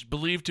stage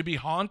believed to be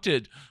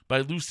haunted by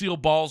Lucille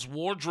Ball's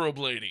wardrobe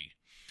lady.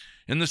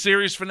 In the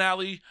series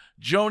finale,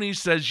 Joni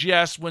says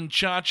yes when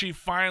Chachi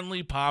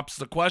finally pops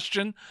the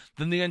question.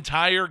 Then the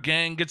entire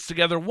gang gets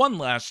together one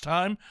last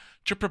time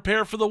to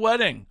prepare for the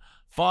wedding.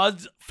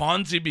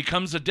 Fonzie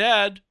becomes a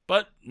dad,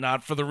 but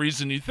not for the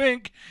reason you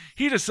think.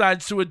 He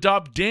decides to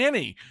adopt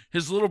Danny,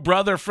 his little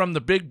brother from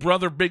the Big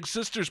Brother Big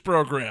Sisters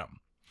program.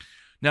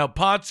 Now,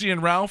 Potsy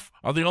and Ralph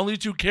are the only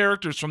 2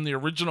 characters from the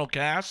original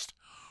cast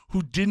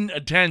who didn't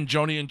attend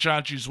Joni and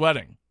Chachi's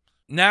wedding.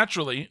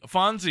 Naturally,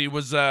 Fonzie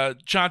was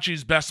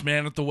Chachi's best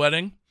man at the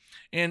wedding.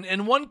 And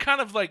in one kind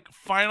of like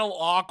final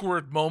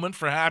awkward moment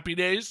for Happy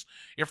Days,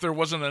 if there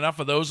wasn't enough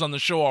of those on the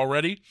show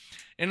already,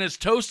 in his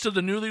toast to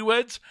the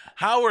newlyweds,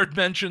 Howard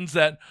mentions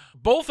that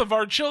both of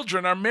our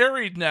children are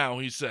married now,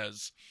 he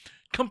says,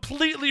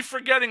 completely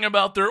forgetting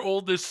about their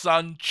oldest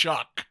son,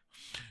 Chuck.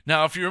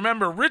 Now, if you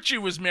remember, Richie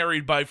was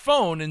married by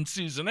phone in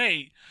season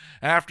 8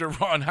 after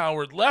Ron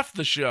Howard left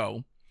the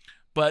show.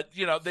 But,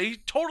 you know, they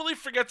totally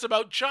forgets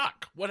about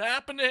Chuck. What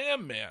happened to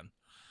him, man?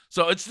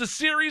 So it's the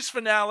series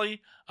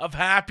finale of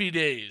Happy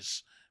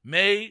Days,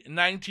 May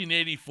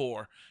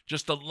 1984.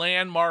 Just a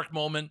landmark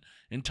moment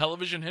in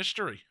television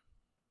history.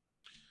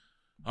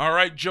 All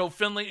right, Joe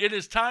Findlay, it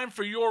is time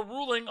for your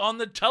ruling on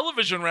the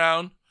television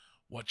round.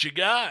 What you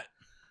got?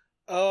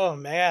 Oh,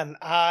 man.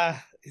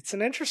 It's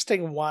an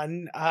interesting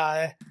one.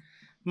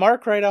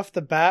 Mark, right off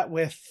the bat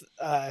with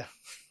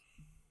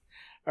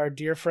our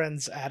dear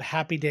friends at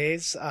Happy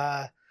Days.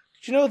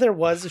 Did you know there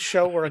was a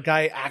show where a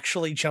guy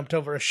actually jumped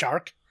over a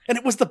shark? And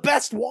it was the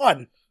best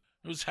one.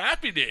 It was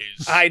Happy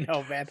Days. I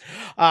know, man.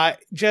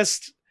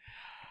 Just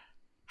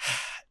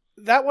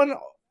that one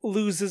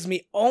loses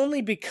me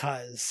only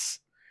because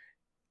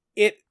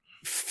it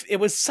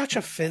was such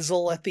a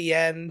fizzle at the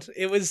end.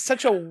 It was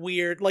such a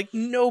weird, like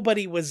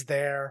nobody was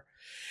there.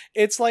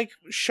 It's like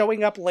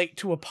showing up late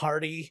to a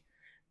party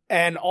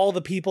and all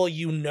the people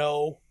you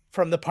know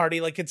from the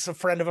party, like it's a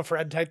friend of a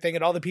friend type thing,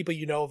 and all the people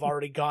you know have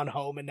already gone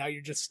home, and now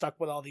you're just stuck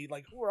with all the,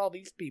 like, who are all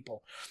these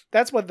people?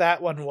 That's what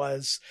that one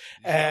was.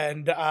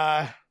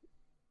 Yeah.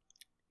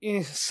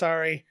 And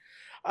sorry.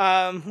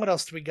 What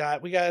else do we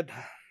got? We got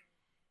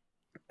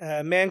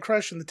Man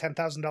Crush and the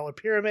 $10,000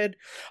 Pyramid.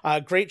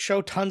 Great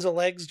show, tons of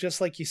legs,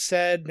 just like you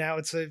said. Now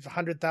it's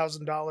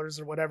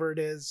 $100,000 or whatever it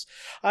is.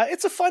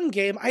 It's a fun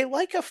game. I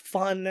like a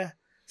fun,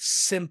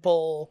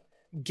 simple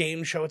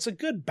game show. It's a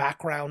good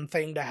background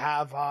thing to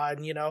have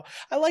on, you know.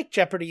 I like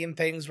Jeopardy and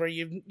things where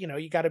you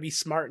got to be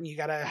smart and you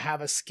got to have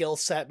a skill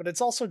set, but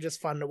it's also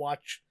just fun to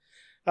watch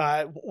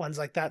ones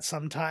like that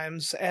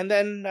sometimes. And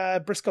then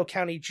Briscoe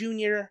County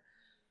Jr.,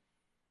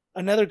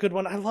 another good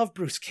one. I love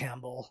Bruce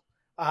Campbell.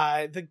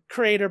 The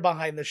creator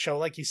behind the show,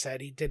 like you said,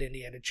 he did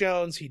Indiana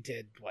Jones. He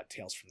did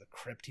Tales from the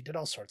Crypt. He did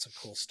all sorts of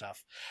cool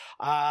stuff.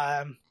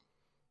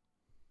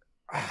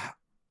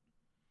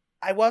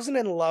 I wasn't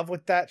in love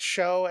with that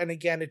show, and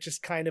again, it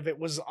just kind of, it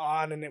was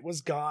on and it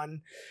was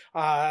gone.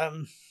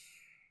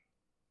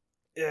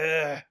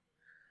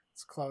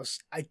 It's close.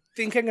 I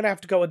think I'm gonna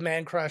have to go with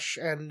Man Crush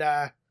and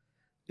the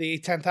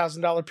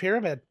 $10,000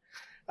 Pyramid.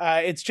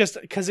 It's just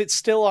because it's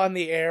still on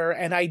the air,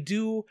 and I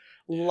do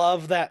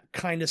love that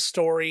kind of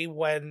story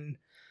when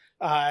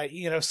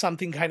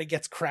something kind of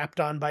gets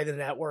crapped on by the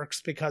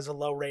networks because of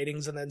low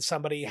ratings, and then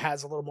somebody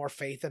has a little more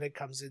faith and it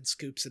comes in,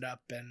 scoops it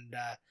up, and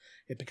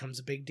it becomes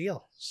a big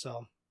deal.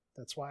 So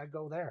that's why I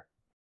go there.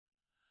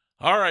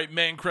 All right,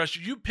 Man Crush,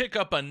 you pick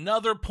up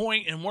another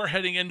point, and we're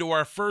heading into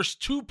our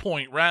first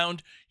 2-point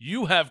round.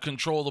 You have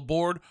control of the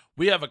board.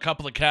 We have a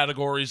couple of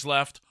categories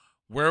left.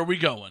 Where are we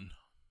going?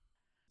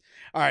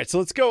 All right, so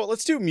let's go.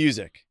 Let's do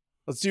music.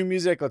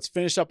 Let's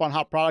finish up on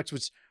hot products,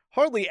 which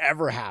hardly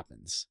ever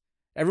happens.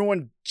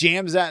 Everyone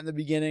jams that in the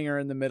beginning or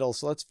in the middle,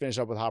 so let's finish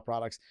up with hot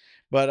products.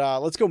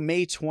 But let's go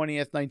May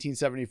 20th,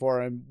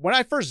 1974. And when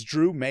I first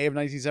drew May of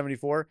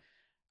 1974,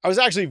 I was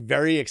actually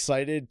very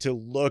excited to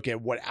look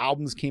at what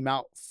albums came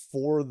out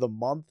for the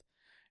month.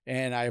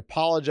 And I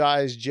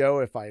apologize, Joe,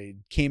 if I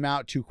came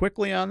out too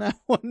quickly on that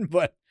one,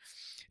 but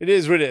it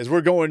is what it is.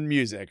 We're going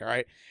music, all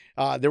right?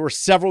 There were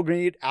several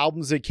great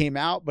albums that came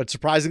out, but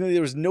surprisingly,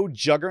 there was no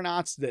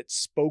juggernauts that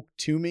spoke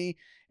to me.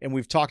 And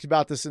we've talked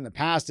about this in the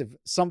past. If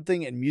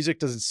something in music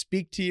doesn't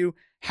speak to you,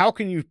 how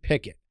can you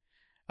pick it?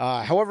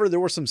 However, there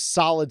were some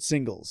solid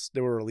singles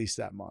that were released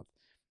that month.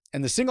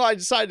 And the single I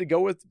decided to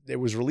go with, it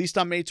was released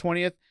on May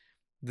 20th.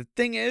 The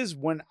thing is,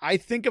 when I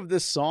think of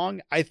this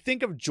song, I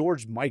think of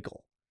George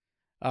Michael.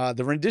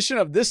 The rendition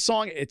of this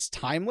song, it's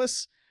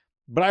timeless.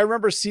 But I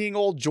remember seeing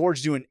old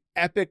George do an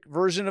epic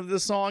version of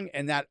this song,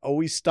 and that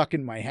always stuck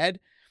in my head.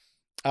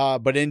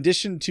 But in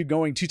addition to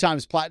going 2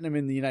 times platinum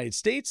in the United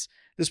States,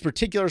 this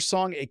particular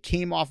song, it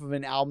came off of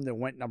an album that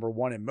went number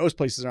 1 in most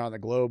places around the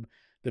globe.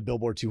 The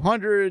Billboard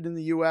 200 in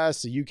the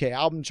US, the UK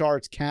album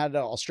charts, Canada,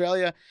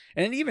 Australia,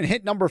 and it even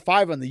hit number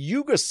 5 on the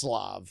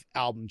Yugoslav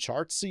album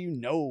charts, so you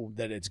know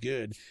that it's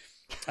good.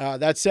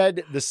 That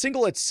said, the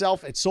single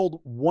itself, it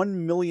sold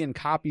 1 million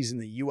copies in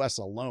the US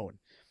alone.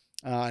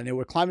 And it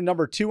would climb to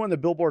number 2 on the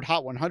Billboard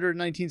Hot 100 in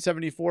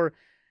 1974,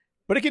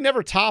 but it could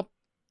never top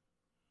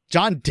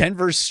John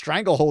Denver's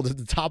Stranglehold at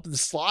the top of the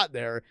slot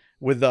there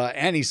with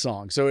Annie's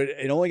song. So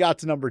it only got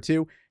to number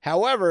 2.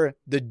 However,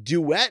 the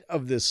duet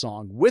of this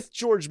song with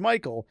George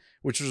Michael,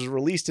 which was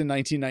released in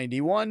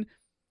 1991,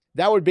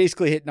 that would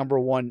basically hit number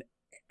 1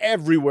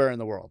 everywhere in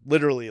the world.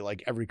 Literally,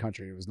 like every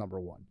country it was number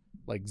 1.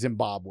 Like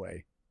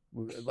Zimbabwe,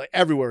 like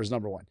everywhere was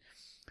number 1.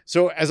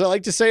 So as I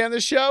like to say on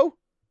this show,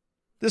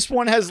 this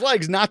one has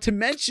legs, not to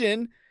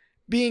mention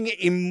being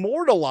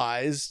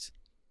immortalized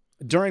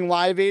during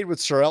Live Aid with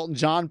Sir Elton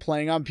John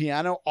playing on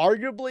piano,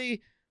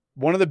 arguably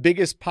one of the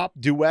biggest pop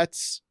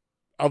duets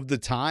of the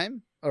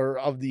time, or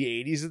of the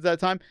 80s at that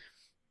time.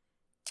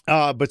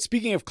 But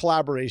speaking of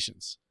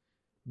collaborations,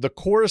 the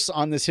chorus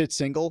on this hit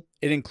single,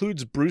 it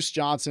includes Bruce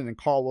Johnson and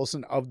Carl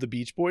Wilson of the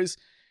Beach Boys.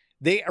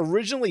 They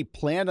originally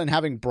planned on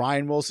having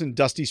Brian Wilson,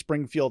 Dusty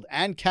Springfield,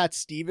 and Cat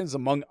Stevens,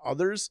 among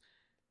others,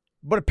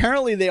 but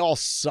apparently they all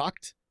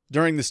sucked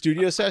during the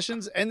studio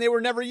sessions and they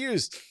were never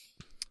used.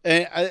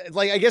 And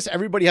I guess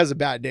everybody has a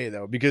bad day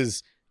though,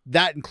 because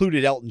that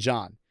included Elton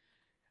John.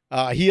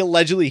 He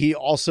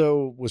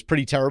also was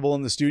pretty terrible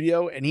in the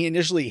studio, and he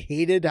initially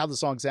hated how the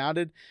song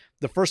sounded.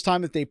 The first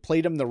time that they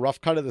played him the rough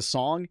cut of the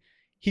song,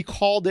 he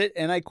called it,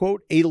 and I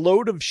quote, a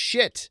load of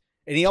shit.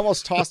 And he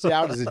almost tossed it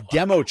out as a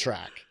demo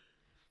track.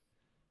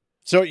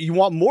 So you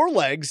want more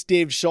legs,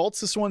 Dave Schultz?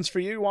 This one's for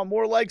you. You want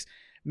more legs?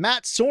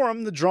 Matt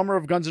Sorum, the drummer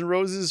of Guns N'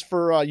 Roses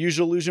for Use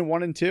Your Illusion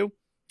 1 and 2,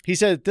 he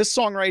said this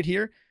song right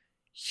here,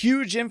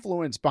 huge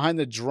influence behind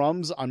the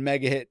drums on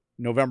mega hit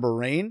November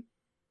Rain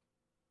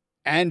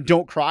and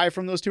Don't Cry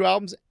from those 2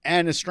 albums,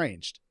 and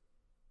Estranged.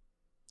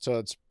 So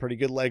it's pretty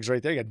good legs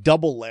right there. You got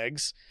double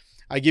legs.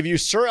 I give you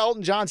Sir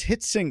Elton John's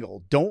hit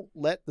single, Don't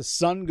Let the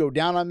Sun Go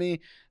Down on Me.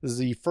 This is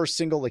the first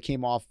single that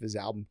came off his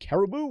album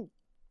Caribou,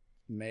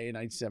 May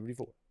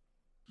 1974.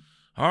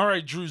 All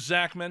right, Drew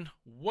Zachman,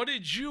 what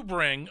did you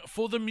bring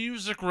for the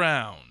music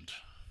round?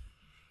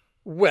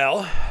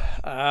 Well,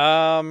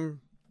 I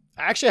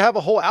actually have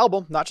a whole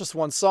album, not just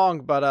one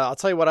song, but I'll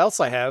tell you what else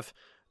I have.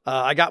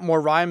 I got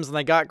more rhymes than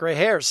I got gray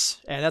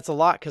hairs, and that's a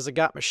lot because I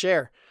got my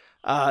share.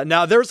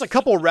 Now, there's a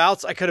couple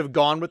routes I could have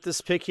gone with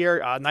this pick here.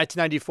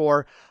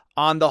 1994,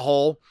 on the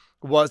whole,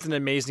 was an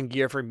amazing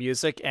year for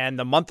music, and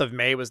the month of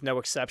May was no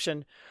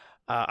exception.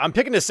 I'm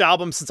picking this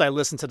album since I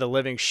listened to the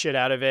living shit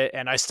out of it,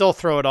 and I still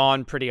throw it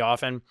on pretty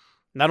often.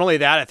 Not only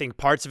that, I think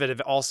parts of it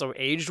have also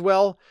aged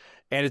well,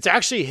 and it's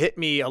actually hit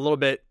me a little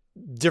bit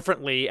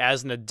differently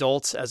as an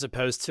adult as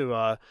opposed to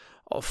a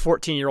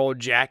 14-year-old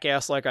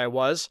jackass like I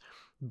was.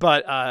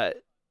 But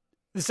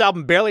this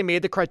album barely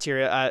made the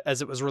criteria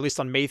as it was released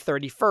on May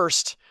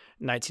 31st,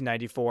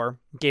 1994.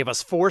 Gave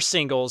us 4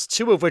 singles,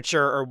 2 of which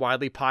are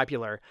widely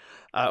popular.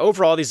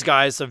 Overall, these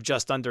guys have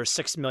just under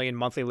 6 million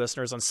monthly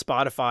listeners on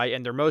Spotify,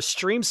 and their most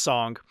streamed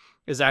song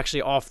is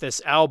actually off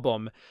this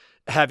album,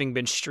 having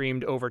been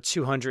streamed over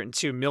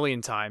 202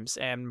 million times.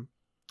 And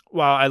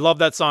while I love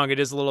that song, it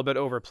is a little bit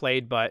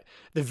overplayed, but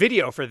the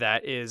video for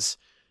that is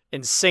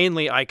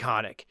insanely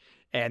iconic.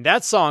 And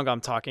that song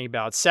I'm talking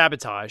about,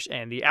 Sabotage,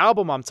 and the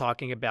album I'm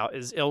talking about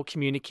is Ill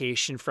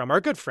Communication from our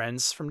good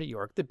friends from New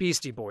York, the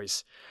Beastie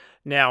Boys.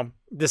 Now,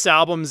 this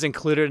album is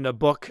included in a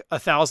book,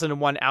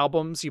 1001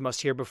 Albums You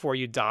Must Hear Before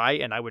You Die,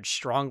 and I would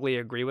strongly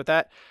agree with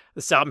that.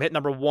 This album hit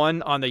number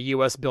 1 on the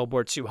US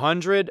Billboard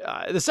 200.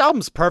 This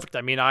album's perfect.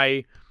 I mean,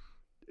 I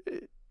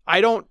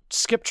don't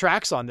skip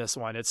tracks on this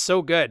one. It's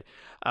so good.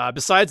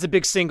 Besides the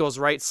big singles,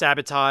 right?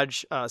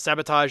 Sabotage,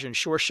 and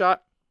Sure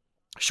Shot.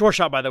 Sure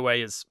Shot, by the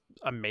way, is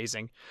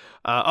amazing.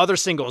 Other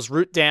singles,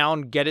 Root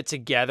Down, Get It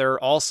Together,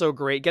 also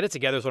great. Get It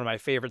Together is one of my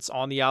favorites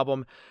on the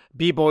album.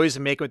 B-Boys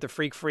and Make It With the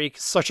Freak Freak,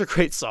 such a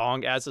great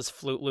song, as is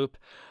Flute Loop.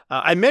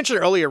 I mentioned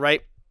earlier,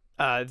 right,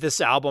 this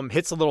album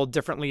hits a little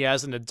differently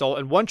as an adult,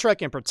 and one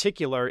track in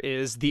particular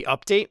is The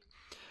Update,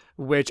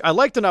 which I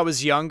liked when I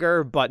was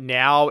younger, but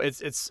now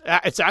it's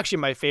actually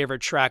my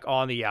favorite track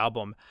on the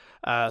album.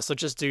 So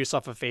just do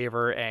yourself a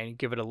favor and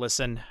give it a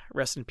listen.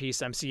 Rest in peace,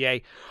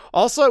 MCA.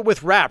 Also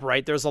with rap,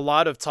 right? There's a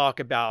lot of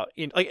talk about,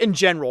 in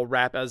general,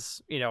 rap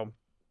as,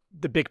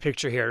 the big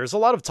picture here. There's a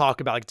lot of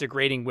talk about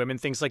degrading women,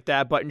 things like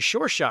that. But in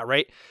Sure Shot,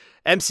 right?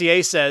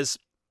 MCA says,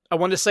 I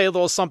want to say a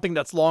little something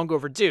that's long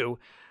overdue.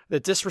 The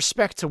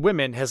disrespect to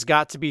women has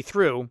got to be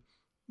through.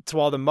 To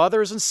all the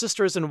mothers and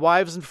sisters and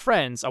wives and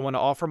friends, I want to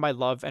offer my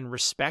love and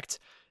respect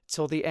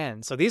till the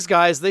end. So these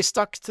guys, they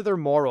stuck to their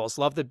morals.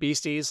 Love the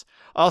Beasties.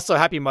 Also,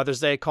 happy Mother's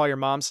Day. Call your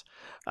moms.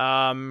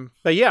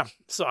 But yeah,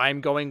 so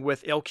I'm going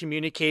with Ill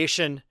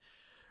Communication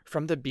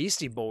from the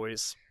Beastie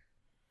Boys.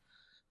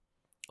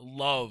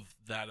 Love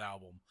that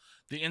album.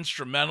 The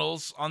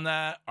instrumentals on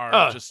that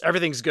are just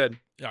everything's good.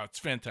 Yeah, it's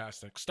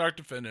fantastic. Start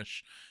to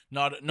finish.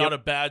 Not a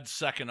bad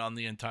second on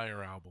the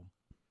entire album.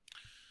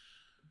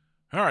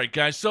 All right,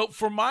 guys. So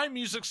for my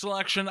music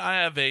selection,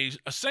 I have a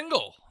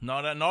single,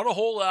 not a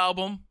whole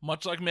album.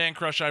 Much like Man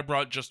Crush, I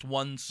brought just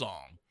one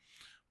song,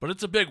 but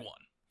it's a big one.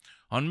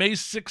 On May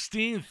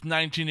 16th,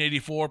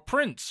 1984,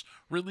 Prince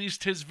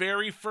released his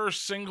very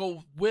first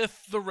single,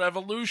 With the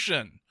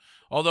Revolution,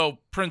 although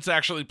Prince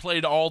actually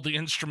played all the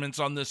instruments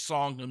on this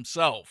song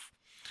himself.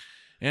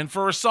 And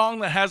for a song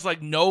that has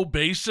no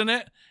bass in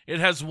it, it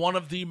has one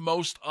of the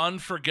most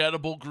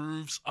unforgettable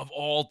grooves of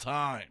all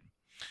time.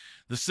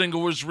 The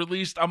single was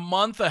released a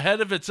month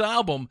ahead of its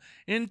album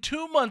and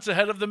 2 months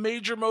ahead of the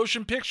major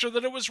motion picture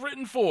that it was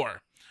written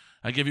for.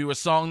 I give you a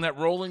song that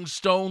Rolling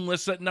Stone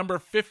lists at number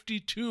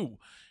 52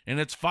 in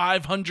its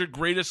 500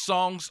 greatest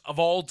songs of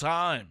all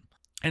time.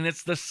 And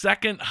it's the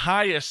second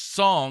highest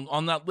song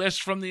on that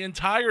list from the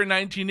entire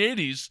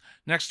 1980s,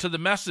 next to The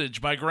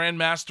Message by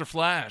Grandmaster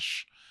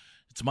Flash.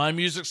 It's my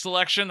music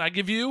selection. I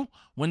give you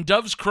When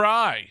Doves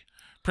Cry.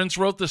 Prince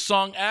wrote the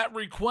song at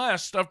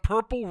request of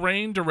Purple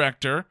Rain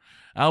director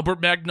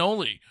Albert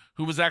Magnoli,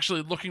 who was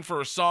actually looking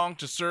for a song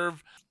to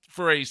serve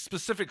for a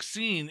specific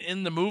scene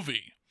in the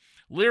movie.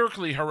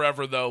 Lyrically,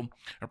 however, though,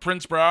 a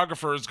Prince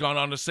biographer has gone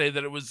on to say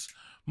that it was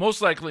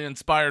most likely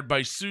inspired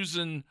by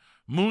Susan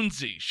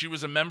Moonsey. She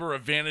was a member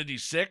of Vanity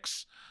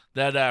Six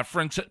that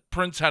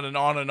Prince had an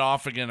on and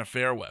off again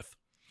affair with.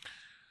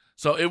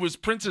 So it was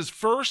Prince's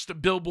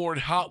first Billboard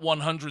Hot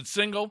 100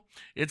 single.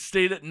 It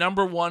stayed at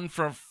number 1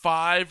 for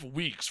 5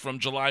 weeks, from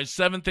July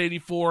 7th,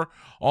 84,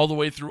 all the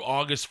way through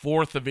August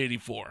 4th of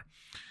 84.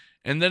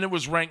 And then it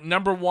was ranked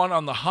number 1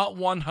 on the Hot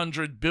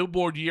 100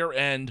 Billboard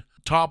year-end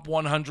Top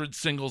 100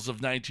 Singles of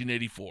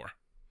 1984.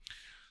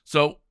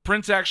 So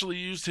Prince actually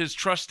used his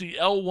trusty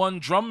L1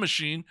 drum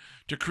machine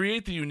to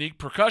create the unique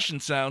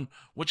percussion sound,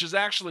 which is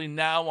actually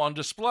now on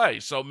display.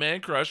 So Man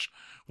Crush,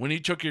 when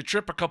he took your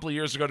trip a couple of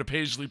years ago to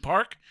Paisley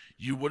Park,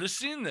 you would have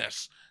seen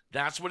this.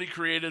 That's what he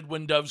created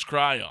When Doves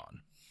Cry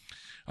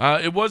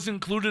on. It was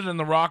included in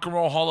the Rock and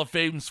Roll Hall of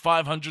Fame's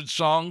 500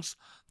 songs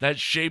that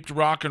shaped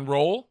rock and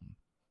roll.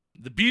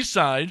 The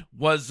B-side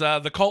was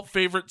the cult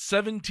favorite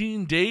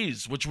 17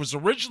 Days, which was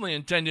originally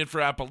intended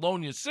for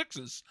Apollonia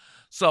 6's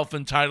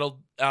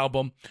self-entitled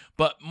album.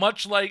 But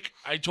much like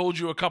I told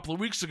you a couple of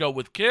weeks ago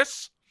with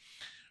Kiss,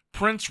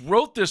 Prince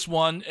wrote this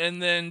one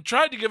and then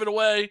tried to give it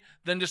away,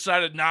 then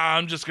decided,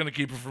 I'm just going to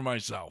keep it for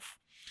myself.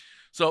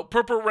 So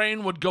Purple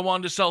Rain would go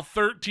on to sell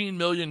 13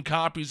 million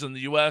copies in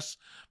the U.S.,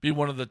 be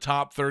one of the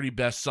top 30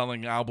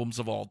 best-selling albums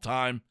of all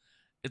time.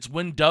 It's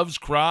When Doves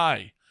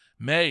Cry,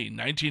 May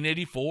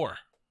 1984.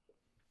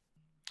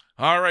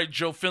 All right,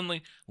 Joe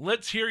Findlay,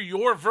 let's hear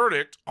your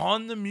verdict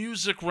on the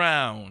music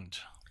round.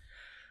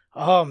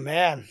 Oh,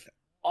 man.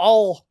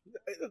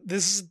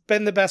 This has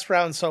been the best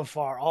round so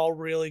far. All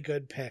really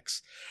good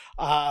picks.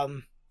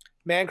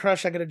 Man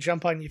Crush, I'm going to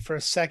jump on you for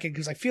a second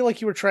because I feel like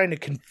you were trying to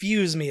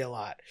confuse me a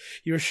lot.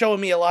 You were showing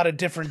me a lot of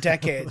different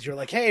decades. You're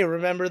like, hey,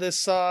 remember this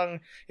song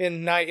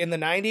in the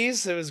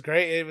 90s? It was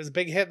great. It was a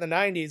big hit in the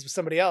 90s with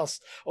somebody else.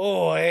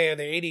 Oh, hey, in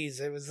the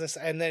 80s, it was this.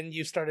 And then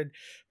you started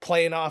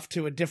playing off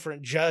to a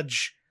different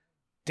judge.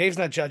 Dave's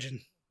not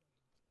judging.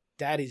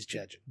 Daddy's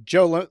judging.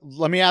 Joe,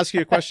 let me ask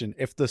you a question.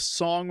 If the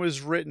song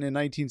was written in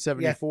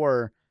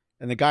 1974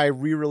 and the guy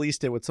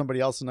re-released it with somebody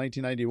else in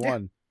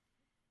 1991,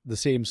 the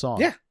same song.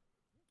 Yeah.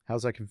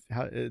 How's that?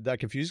 That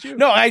confused you?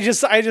 No, I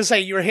just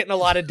say you were hitting a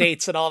lot of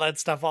dates and all that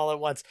stuff all at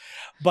once,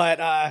 but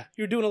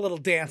you were doing a little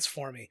dance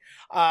for me.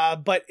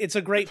 But it's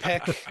a great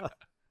pick.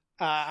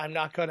 I'm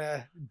not going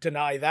to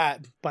deny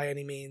that by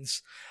any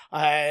means.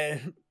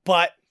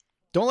 But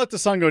Don't let the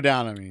sun go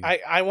down on me.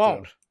 I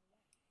won't.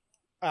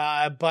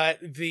 But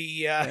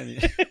the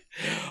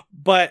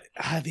but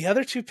the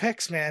other two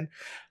picks, man,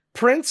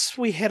 Prince,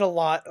 we hit a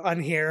lot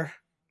on here.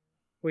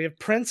 We have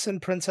Prince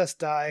and Princess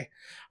Di.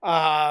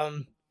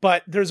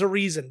 But there's a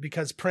reason,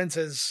 because Prince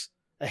is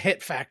a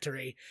hit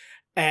factory,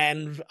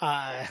 and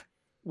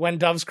When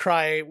Doves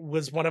Cry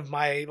was one of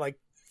my like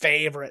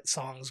favorite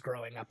songs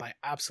growing up. I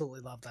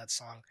absolutely love that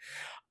song.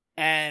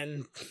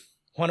 And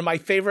one of my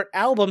favorite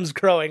albums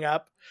growing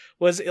up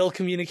was Ill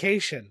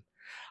Communication.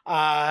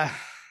 I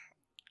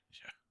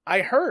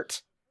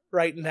hurt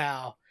right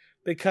now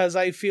because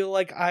I feel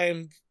like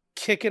I'm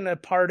kicking a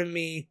part of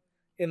me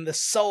in the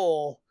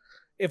soul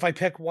if I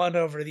pick one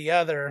over the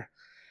other.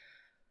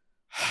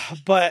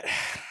 But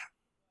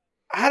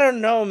I don't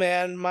know,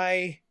 man.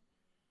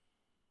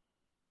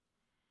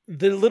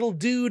 The little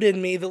dude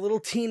in me, the little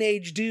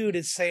teenage dude,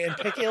 is saying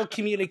pick Ill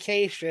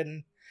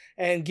Communication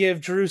and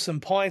give Drew some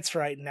points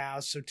right now.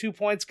 So 2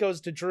 points goes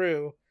to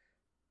Drew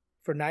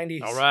for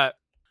 90s. All right.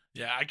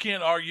 Yeah, I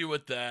can't argue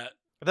with that.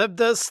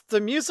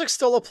 The music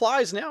still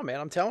applies now,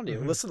 man. I'm telling you.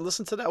 Mm-hmm.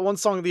 Listen to that one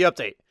song, The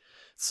Update.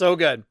 So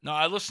good. No,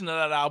 I listen to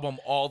that album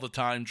all the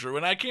time, Drew,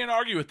 and I can't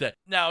argue with that.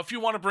 Now, if you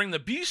want to bring the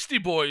Beastie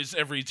Boys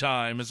every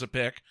time as a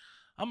pick,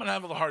 I'm going to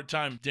have a hard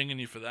time dinging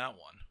you for that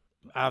one.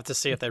 I have to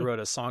see if they wrote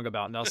a song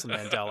about Nelson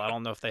Mandela. I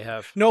don't know if they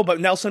have. No,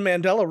 but Nelson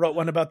Mandela wrote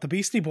one about the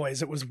Beastie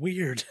Boys. It was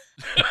weird.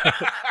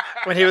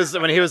 when he was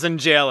in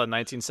jail in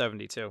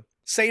 1972.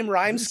 Same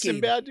rhyme Did scheme.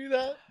 Sinbad do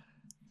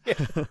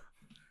that?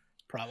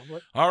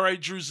 Probably. All right,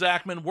 Drew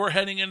Zachman, we're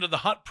heading into the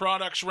Hot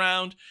Products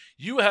round.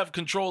 You have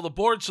control of the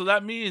board, so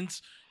that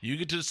means you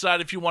get to decide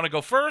if you want to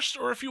go first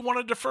or if you want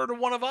to defer to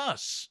one of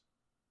us.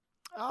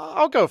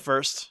 I'll go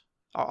first.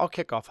 I'll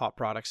kick off Hot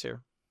Products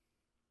here.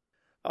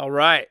 All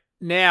right.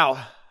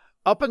 Now,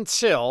 up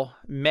until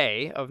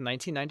May of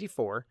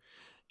 1994,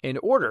 in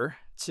order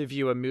to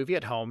view a movie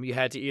at home, you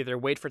had to either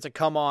wait for it to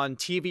come on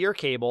TV or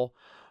cable,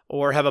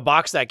 or have a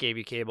box that gave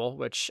you cable,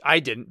 which I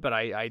didn't, but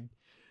I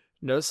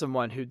know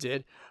someone who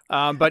did.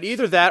 But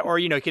either that, or,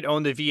 you could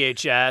own the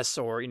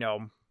VHS, or,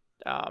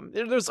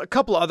 there's a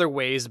couple of other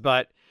ways,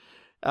 but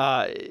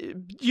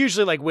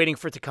usually like waiting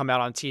for it to come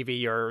out on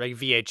TV or like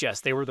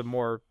VHS. They were the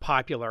more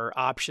popular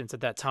options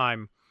at that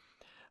time.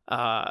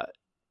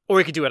 Or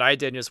you could do what I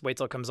did and just wait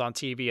till it comes on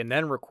TV and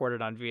then record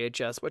it on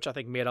VHS, which I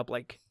think made up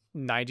like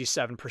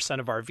 97%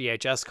 of our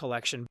VHS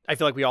collection. I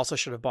feel like we also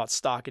should have bought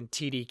stock in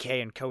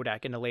TDK and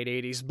Kodak in the late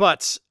 80s.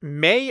 But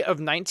May of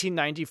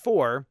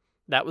 1994,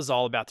 that was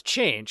all about to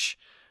change.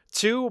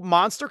 Two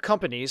monster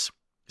companies,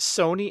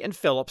 Sony and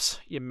Philips,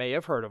 you may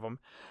have heard of them,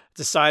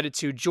 decided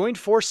to join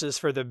forces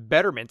for the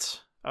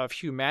betterment of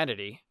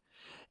humanity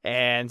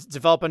and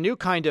develop a new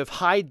kind of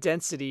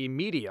high-density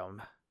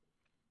medium.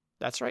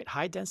 That's right,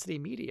 high-density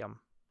medium.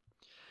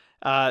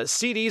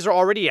 CDs are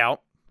already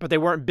out, but they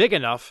weren't big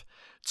enough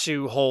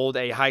to hold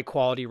a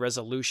high-quality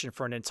resolution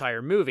for an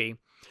entire movie,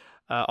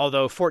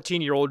 although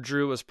 14-year-old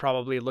Drew was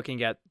probably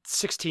looking at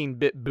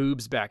 16-bit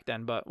boobs back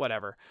then, but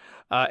whatever.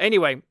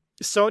 Anyway,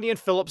 Sony and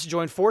Philips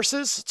joined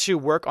forces to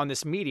work on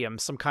this medium,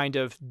 some kind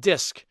of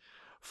disc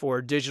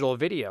for digital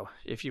video,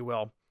 if you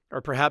will, or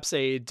perhaps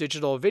a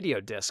digital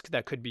video disc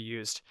that could be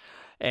used.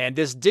 And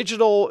this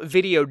digital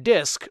video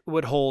disc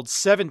would hold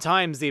 7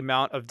 times the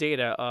amount of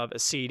data of a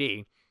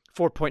CD,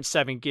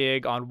 4.7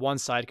 gig on one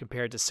side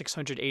compared to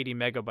 680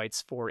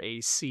 megabytes for a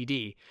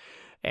CD.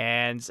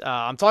 And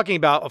I'm talking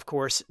about, of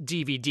course,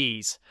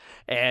 DVDs.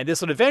 And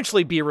this would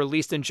eventually be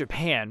released in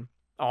Japan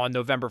on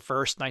November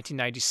 1st,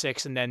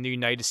 1996, and then the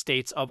United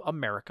States of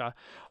America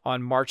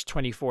on March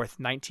 24th,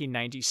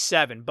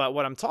 1997. But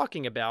what I'm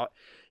talking about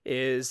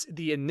is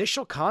the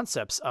initial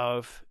concepts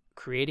of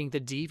creating the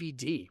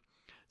DVD.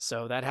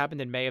 So that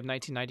happened in May of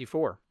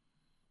 1994.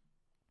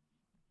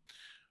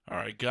 All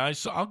right, guys,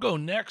 so I'll go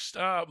next.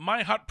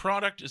 My hot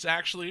product is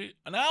actually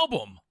an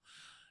album.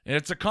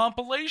 It's a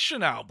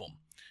compilation album.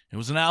 It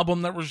was an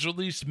album that was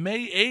released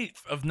May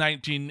 8th of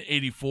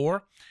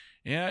 1984,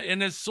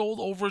 and has sold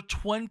over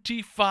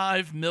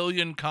 25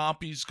 million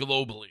copies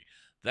globally.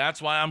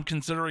 That's why I'm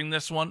considering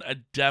this one a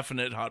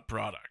definite hot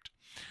product.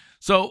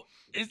 So,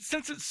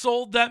 since it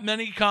sold that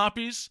many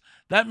copies,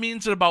 that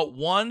means that about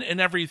 1 in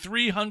every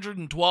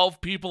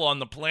 312 people on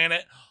the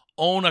planet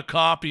own a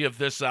copy of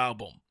this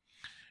album.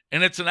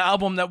 And it's an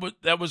album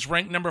that was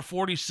ranked number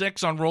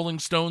 46 on Rolling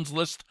Stone's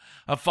list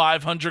of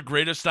 500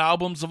 greatest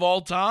albums of all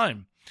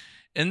time.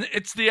 And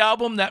it's the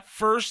album that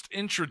first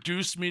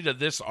introduced me to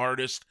this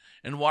artist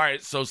and why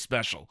it's so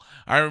special.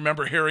 I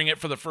remember hearing it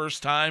for the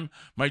first time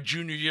my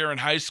junior year in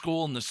high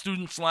school in the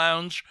Students'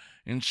 Lounge,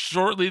 and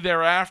shortly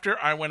thereafter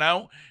I went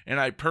out and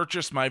I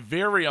purchased my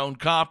very own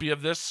copy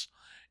of this,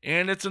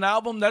 and it's an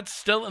album that's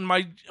still in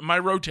my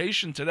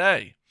rotation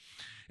today.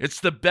 It's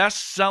the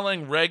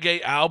best-selling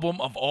reggae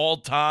album of all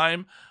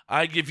time.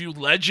 I Give You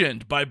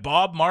Legend by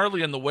Bob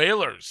Marley and the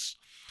Wailers.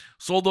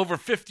 Sold over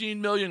 15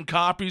 million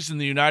copies in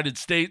the United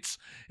States.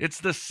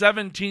 It's the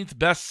 17th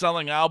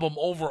best-selling album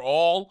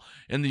overall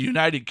in the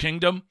United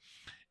Kingdom.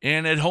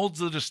 and it holds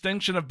the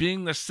distinction of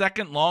being the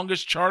second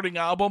longest charting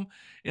album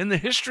in the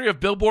history of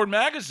Billboard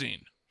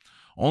magazine,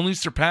 only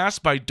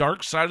surpassed by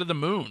Dark Side of the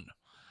Moon.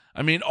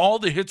 I mean, all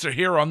the hits are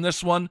here on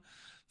this one.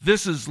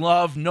 This Is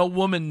Love, No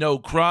Woman, No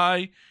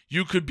Cry,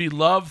 You Could Be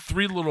Loved,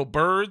 Three Little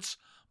Birds,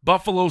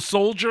 Buffalo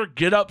Soldier,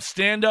 Get Up,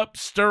 Stand Up,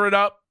 Stir It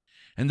Up.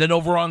 And then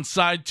over on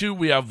side 2,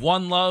 we have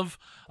One Love,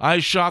 I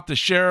Shot the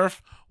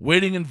Sheriff,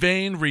 Waiting in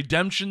Vain,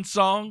 Redemption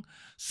Song,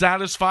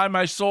 Satisfy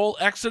My Soul,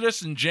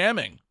 Exodus, and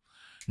Jamming.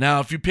 Now,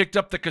 if you picked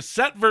up the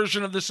cassette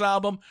version of this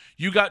album,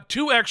 you got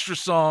 2 extra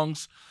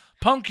songs,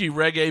 Punky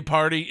Reggae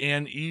Party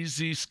and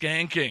Easy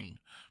Skanking.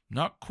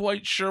 Not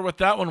quite sure what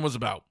that one was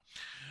about.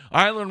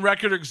 Island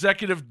record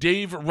executive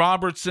Dave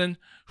Robertson,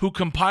 who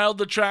compiled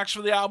the tracks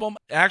for the album,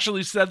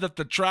 actually said that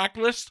the track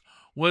list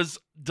was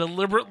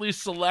deliberately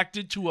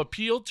selected to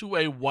appeal to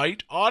a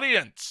white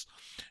audience.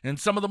 And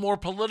some of the more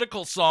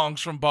political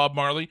songs from Bob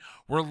Marley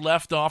were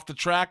left off the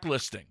track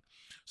listing.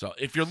 So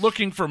if you're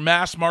looking for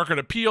mass market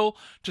appeal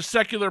to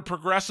secular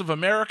progressive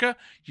America,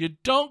 you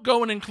don't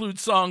go and include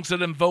songs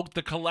that invoke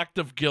the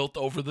collective guilt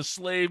over the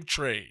slave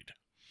trade.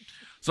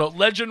 So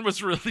Legend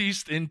was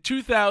released in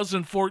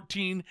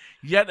 2014,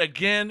 yet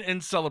again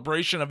in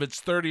celebration of its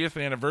 30th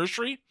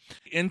anniversary.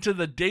 Into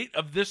the date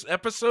of this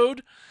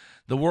episode,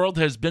 the world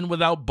has been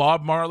without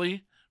Bob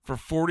Marley for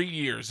 40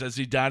 years as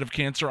he died of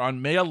cancer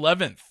on May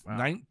 11th,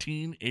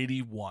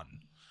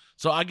 1981.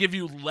 So I give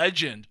you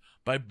Legend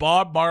by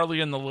Bob Marley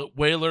and the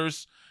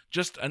Wailers.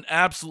 Just an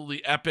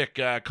absolutely epic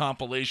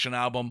compilation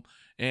album,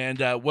 and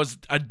was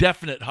a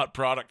definite hot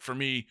product for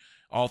me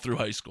all through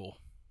high school.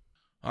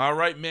 All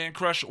right, Man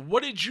Crush,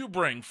 what did you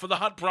bring for the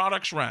Hot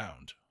Products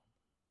round?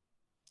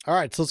 All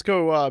right, so let's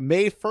go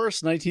May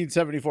 1st,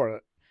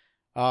 1974.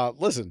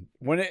 Listen,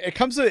 when it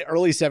comes to the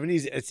early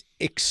 70s, it's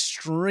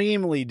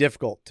extremely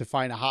difficult to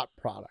find a hot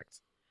product.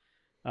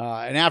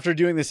 And after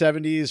doing the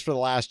 70s for the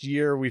last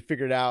year, we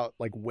figured out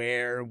like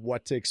where and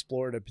what to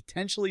explore to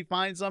potentially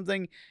find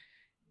something.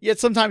 Yet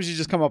sometimes you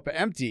just come up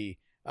empty.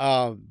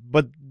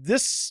 But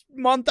this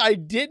month I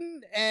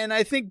didn't, and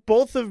I think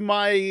both of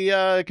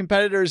my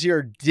competitors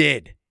here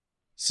did.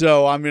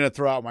 So I'm going to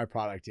throw out my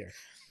product here.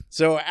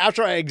 So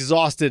after I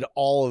exhausted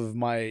all of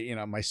my,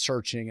 my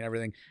searching and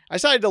everything, I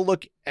decided to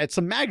look at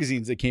some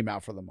magazines that came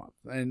out for the month.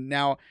 And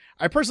now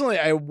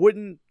I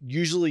wouldn't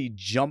usually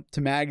jump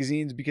to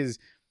magazines because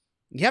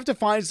you have to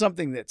find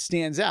something that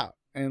stands out.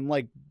 And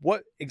like,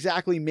 what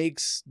exactly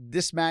makes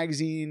this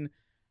magazine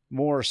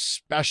more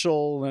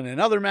special than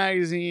another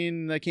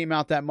magazine that came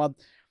out that month?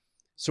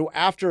 So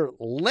after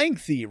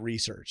lengthy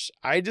research,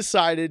 I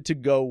decided to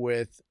go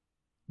with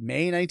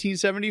May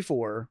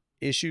 1974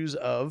 issues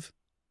of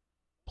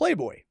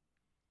Playboy.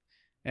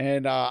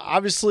 And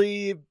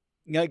obviously,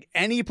 like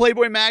any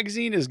Playboy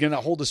magazine is going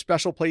to hold a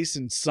special place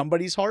in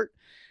somebody's heart.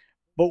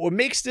 But what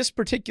makes this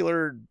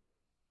particular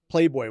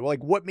Playboy,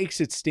 like what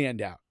makes it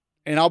stand out?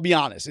 And I'll be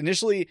honest,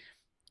 initially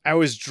I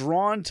was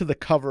drawn to the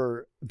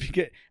cover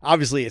because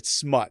obviously it's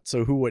smut,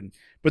 so who wouldn't?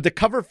 But the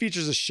cover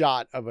features a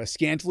shot of a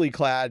scantily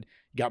clad,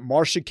 you got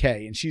Marcia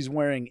Kay, and she's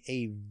wearing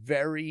a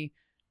very,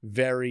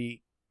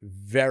 very,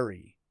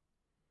 very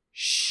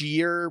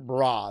sheer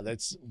bra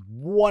that's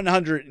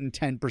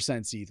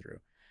 110% see-through.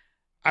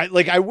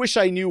 I wish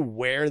I knew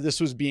where this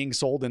was being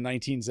sold in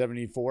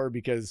 1974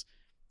 because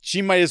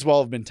she might as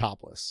well have been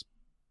topless.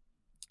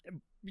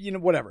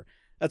 Whatever.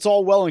 That's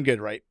all well and good,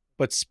 right?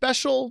 But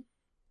special,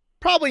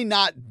 probably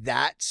not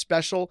that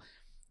special.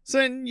 So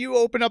then you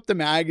open up the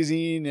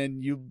magazine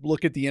and you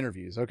look at the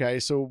interviews. Okay,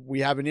 so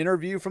we have an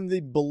interview from the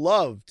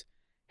beloved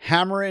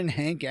Hammerin'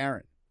 Hank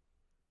Aaron.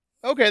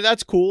 Okay,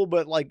 that's cool,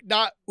 but like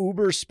not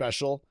uber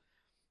special.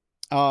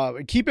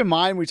 Keep in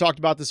mind, we talked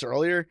about this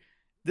earlier.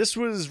 This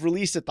was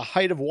released at the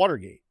height of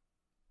Watergate.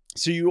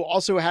 So you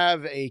also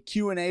have a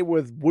Q&A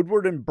with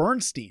Woodward and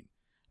Bernstein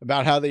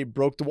about how they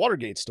broke the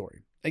Watergate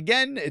story.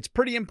 Again, it's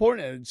pretty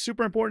important, a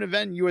super important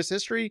event in U.S.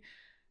 history,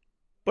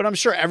 but I'm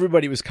sure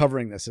everybody was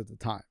covering this at the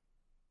time.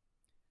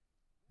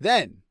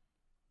 Then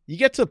you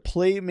get to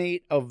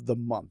Playmate of the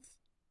Month,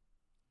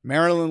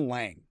 Marilyn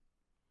Lang.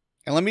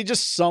 And let me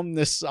just sum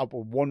this up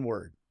with one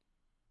word.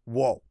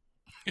 Whoa.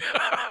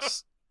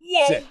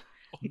 Whoa.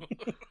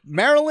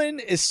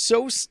 Marilyn is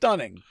so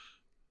stunning,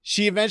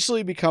 she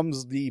eventually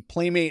becomes the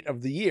Playmate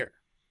of the Year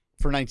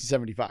for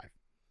 1975.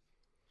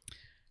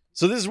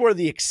 So this is where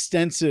the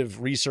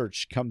extensive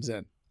research comes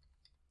in.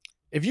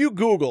 If you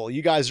Google,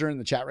 you guys are in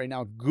the chat right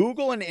now,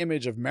 Google an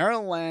image of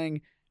Marilyn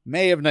Lang,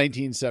 May of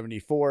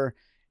 1974,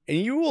 and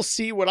you will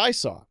see what I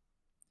saw.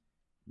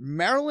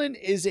 Marilyn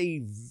is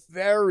a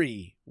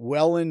very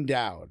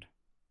well-endowed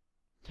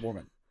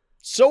woman.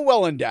 So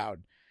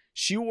well-endowed.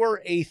 She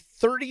wore a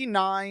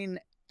 39F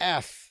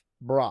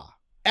bra.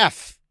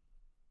 F.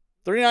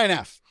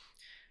 39F.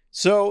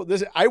 So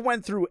I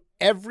went through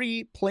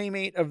every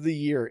Playmate of the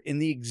Year in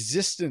the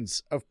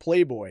existence of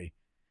Playboy,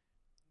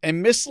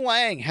 and Miss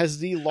Lang has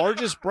the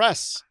largest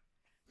breasts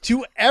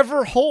to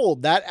ever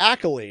hold that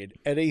accolade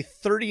at a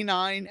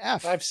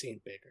 39F. I've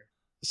seen bigger.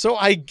 So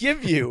I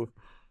give you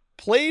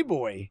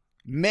Playboy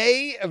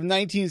May of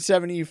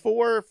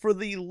 1974 for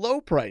the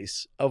low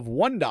price of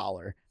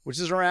 $1, which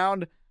is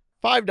around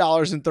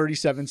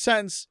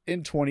 $5.37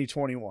 in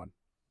 2021.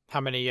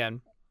 How many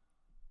yen?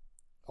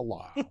 A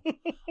lot.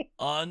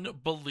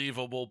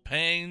 Unbelievable,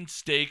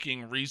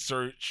 painstaking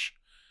research.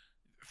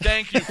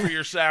 Thank you for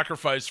your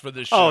sacrifice for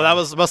this show. Oh,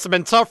 that must have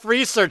been tough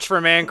research for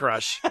Man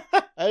Crush.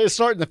 I just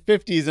start in the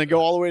 50s and go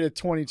all the way to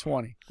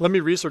 2020. Let me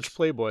research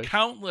Playboy.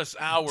 Countless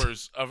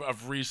hours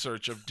of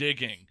research, of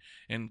digging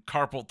in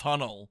carpal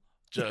tunnel.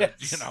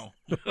 Yes. You know,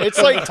 It's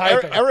like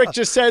Typing. Eric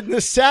just said in the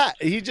stat.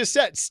 He just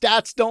said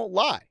stats don't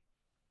lie.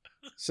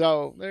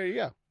 So there you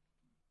go.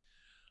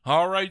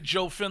 all right,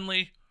 Joe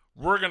Findlay,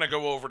 we're gonna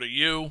go over to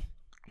you.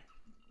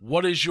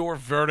 What is your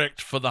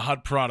verdict for the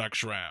hot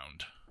products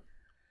round?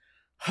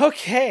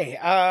 Okay.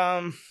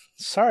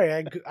 Sorry,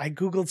 I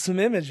googled some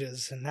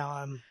images and now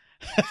I'm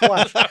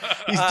flushed.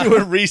 He's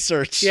doing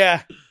research.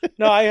 Yeah.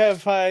 No, I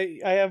have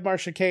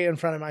Marsha K in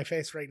front of my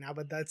face right now,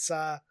 but that's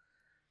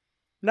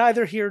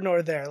neither here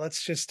nor there.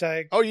 Let's just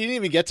Oh, you didn't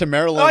even get to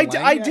Marilyn. I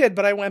Lang yet? did,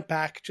 but I went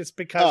back just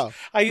because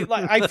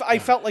I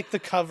felt like the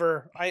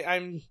cover.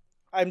 I'm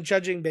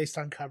judging based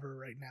on cover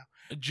right now.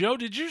 Joe,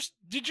 did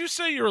you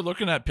say you were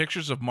looking at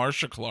pictures of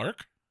Marsha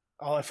Clark?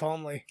 Oh, if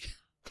only.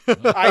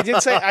 I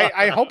did say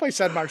I hope I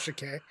said Marsha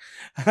K.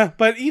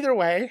 But either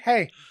way,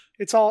 hey,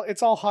 it's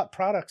all hot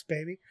products,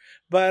 baby.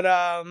 But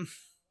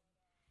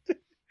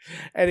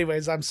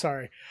anyways, I'm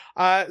sorry.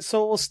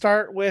 So we'll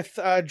start with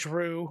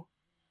Drew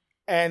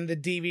and the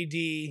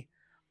DVD.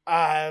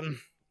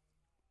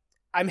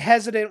 I'm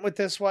hesitant with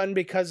this one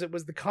because it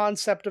was the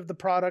concept of the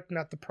product,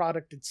 not the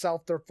product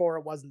itself. Therefore,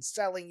 it wasn't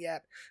selling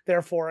yet.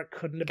 Therefore, it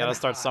couldn't have been Gotta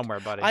start hot.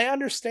 somewhere, buddy. I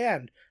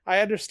understand.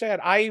 I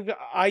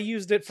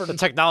used it for The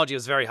technology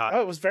is very hot.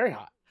 Oh, it was very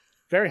hot.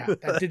 Very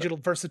hot. That digital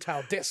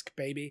versatile disc,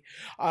 baby.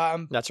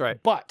 That's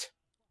right. But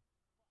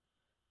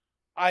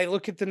I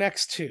look at the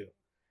next two.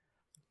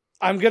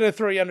 I'm going to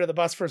throw you under the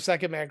bus for a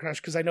second, Man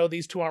Crush, because I know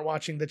these two aren't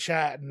watching the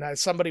chat, and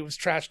somebody was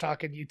trash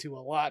talking you two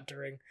a lot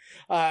during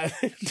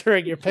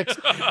during your picks.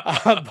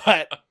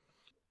 But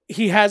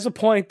he has a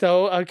point,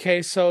 though.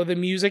 Okay, so the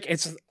music,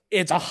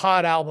 it's a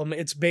hot album.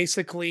 It's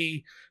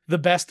basically the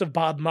best of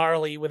Bob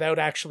Marley without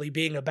actually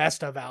being a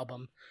best of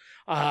album.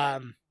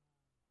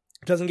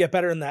 Doesn't get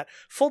better than that.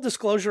 Full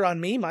disclosure on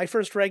me, my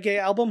first reggae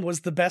album was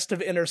the best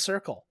of Inner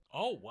Circle.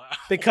 Oh wow!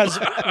 Because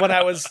when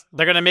I was...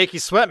 They're gonna make you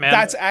sweat, man.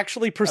 That's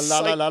actually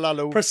precisely La, la,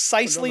 the la,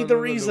 la,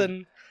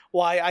 reason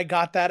why I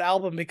got that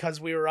album, because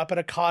we were up at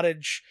a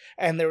cottage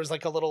and there was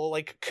like a little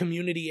like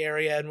community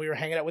area and we were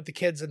hanging out with the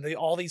kids and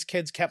all these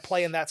kids kept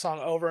playing that song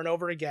over and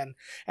over again.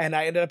 And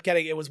I ended up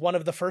it was one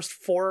of the first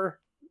 4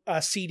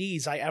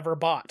 CDs I ever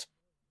bought.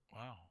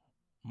 Wow.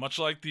 Much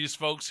like these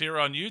folks here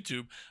on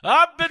YouTube,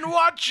 I've been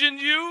watching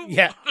you.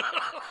 Yeah.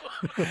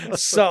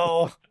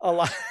 So a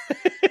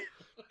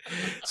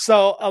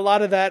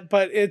lot of that,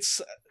 but it's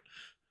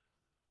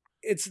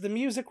the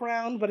music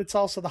round, but it's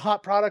also the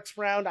hot products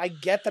round. I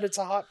get that it's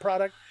a hot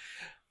product.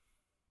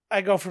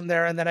 I go from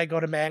there and then I go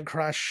to Man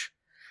Crush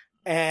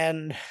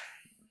and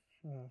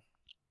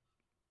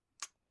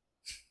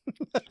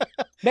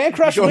Man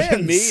Crush you wins. to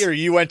me or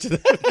you went to the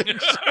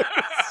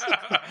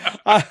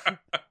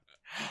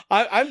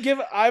I'm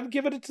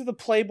giving it to the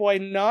Playboy,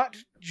 not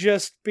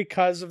just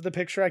because of the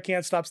picture I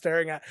can't stop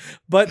staring at,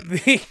 but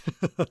the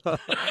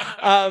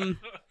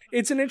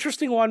it's an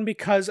interesting one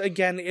because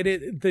again,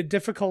 the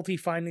difficulty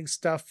finding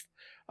stuff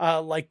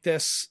like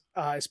this,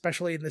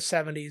 especially in the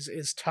 70s,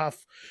 is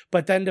tough.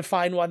 But then to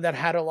find one that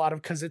had a lot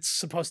of, because it's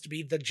supposed to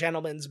be the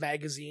gentleman's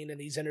magazine and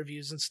these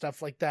interviews and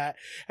stuff like that,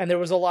 and there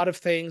was a lot of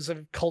things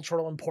of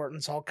cultural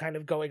importance all kind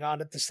of going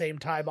on at the same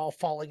time, all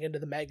falling into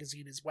the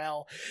magazine as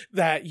well,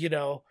 that, you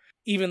know,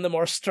 even the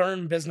more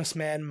stern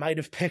businessman might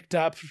have picked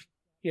up,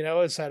 you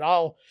know, and said,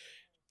 I'll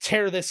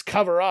tear this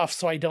cover off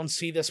so I don't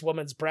see this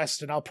woman's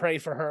breast and I'll pray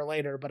for her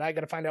later, but I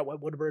got to find out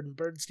what Woodward and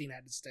Bernstein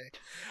had to say.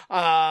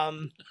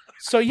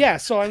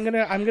 So I'm going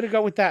to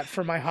go with that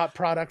for my hot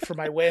product for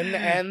my win,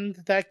 and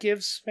that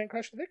gives Man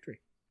Crush the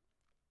victory.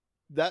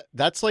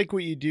 That's like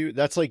what you do.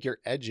 That's like your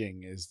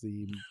edging is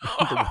the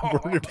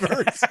Woodward and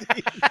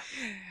Bernstein.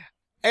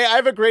 Hey, I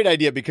have a great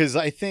idea because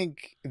I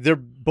think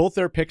both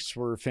their picks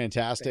were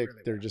fantastic.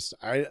 They're just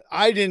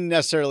I didn't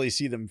necessarily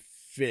see them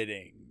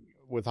fitting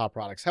with hot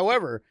products.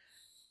 However,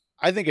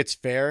 I think it's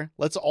fair.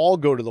 Let's all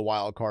go to the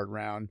wild card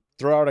round.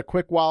 Throw out a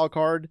quick wild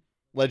card.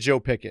 Let Joe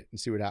pick it and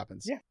see what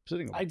happens. Yeah,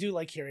 I do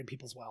like hearing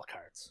people's wild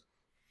cards.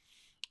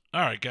 All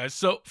right, guys.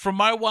 So for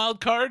my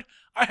wild card,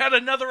 I had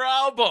another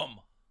album.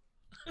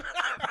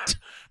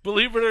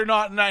 Believe it or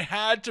not, and I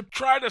had to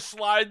try to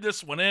slide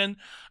this one in.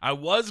 I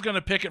was going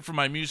to pick it for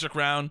my music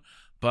round,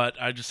 but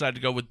I decided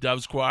to go with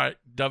Dove's Cry.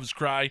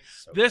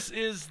 This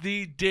is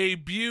the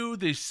debut,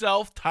 the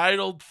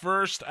self-titled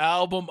first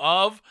album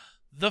of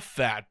the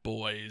Fat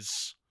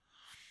Boys.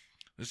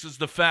 This is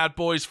the Fat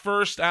Boys'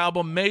 first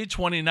album, May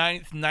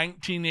 29th,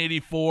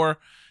 1984.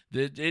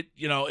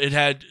 It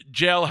had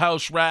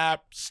Jailhouse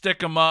Rap,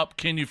 Stick 'Em Up,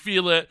 Can You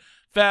Feel It,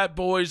 Fat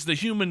Boys, The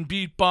Human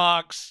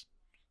Beatbox,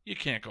 you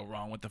can't go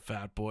wrong with the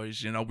Fat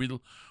Boys. You know,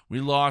 we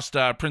lost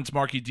Prince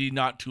Marky D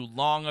not too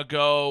long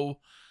ago.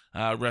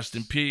 Rest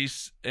in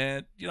peace.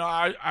 And, you know,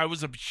 I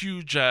was a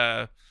huge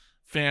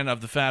fan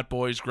of the Fat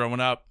Boys growing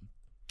up.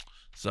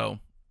 So,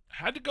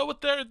 had to go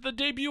with the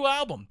debut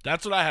album.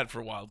 That's what I had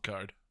for Wild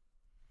Card.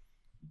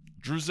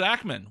 Drew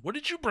Zachman, what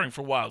did you bring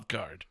for Wild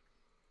Card?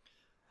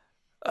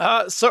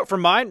 So for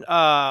mine,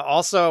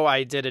 also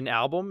I did an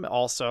album,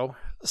 also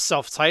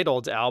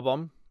self-titled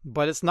album,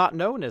 but it's not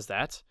known as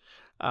that.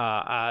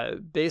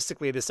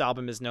 Basically, this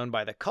album is known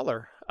by the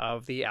color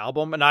of the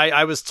album, and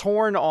I was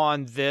torn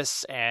on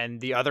this and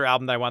the other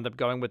album that I wound up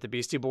going with, the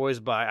Beastie Boys,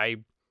 but I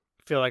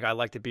feel like I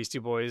like the Beastie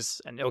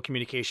Boys and Ill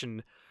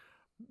Communication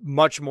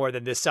much more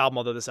than this album,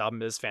 although this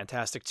album is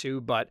fantastic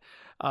too. But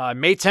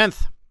May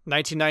 10th,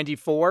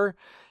 1994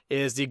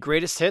 is the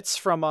greatest hits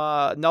from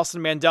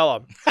Nelson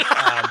Mandela.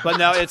 But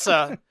no,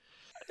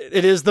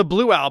 it is the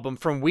Blue Album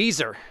from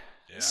Weezer.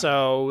 Yeah.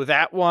 So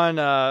that one,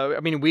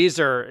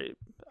 Weezer,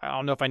 I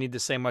don't know if I need to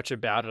say much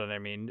about it. I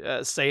mean,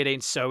 Say It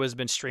Ain't So has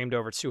been streamed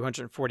over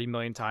 240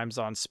 million times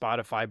on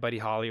Spotify. Buddy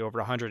Holly over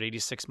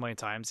 186 million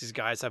times. These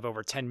guys have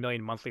over 10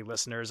 million monthly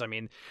listeners. I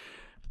mean,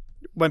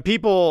 when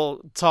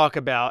people talk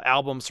about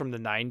albums from the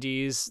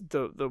 90s,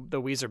 the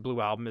Weezer Blue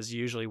Album is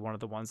usually one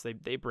of the ones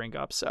they bring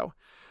up. So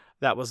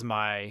that was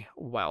my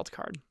wild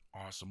card.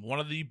 Awesome. One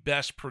of the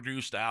best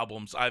produced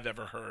albums I've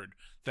ever heard,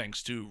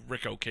 thanks to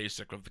Rick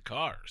Ocasek of the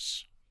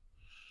Cars.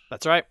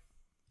 That's right.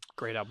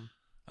 Great album.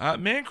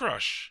 Man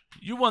Crush,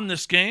 you won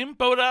this game,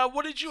 but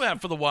what did you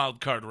have for the wild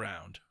card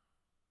round?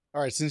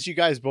 All right, since you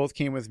guys both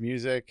came with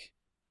music,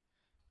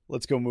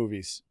 let's go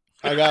movies.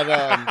 I got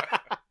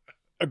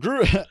a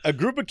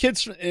group of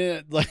kids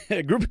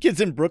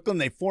in Brooklyn.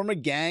 They form a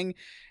gang,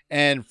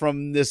 and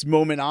from this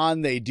moment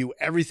on, they do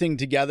everything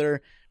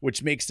together,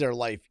 which makes their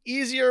life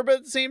easier. But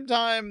at the same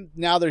time,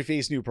 now they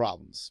face new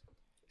problems,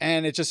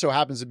 and it just so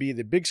happens to be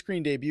the big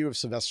screen debut of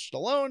Sylvester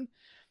Stallone.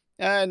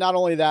 And not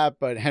only that,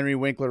 but Henry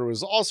Winkler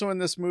was also in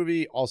this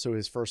movie, also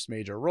his first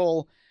major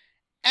role,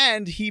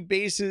 and he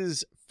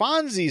bases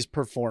Fonzie's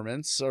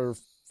performance, or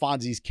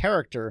Fonzie's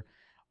character,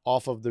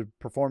 off of the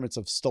performance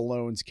of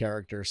Stallone's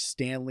character,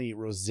 Stanley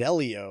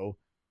Roselio.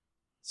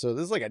 So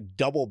this is like a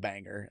double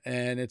banger,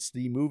 and it's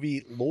the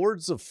movie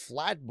Lords of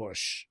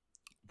Flatbush.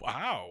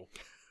 Wow.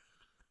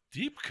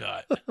 Deep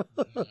cut.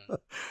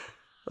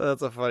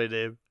 That's a funny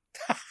name.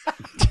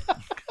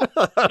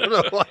 I don't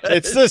know why.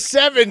 It's the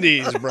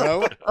 70s,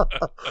 bro.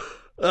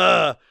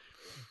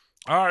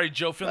 All right,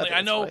 Joe Findlay.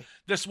 I know funny.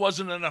 This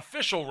wasn't an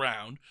official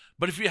round,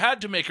 but if you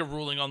had to make a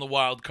ruling on the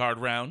wild card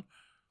round,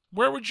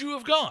 where would you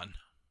have gone?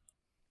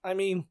 I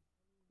mean,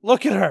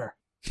 look at her.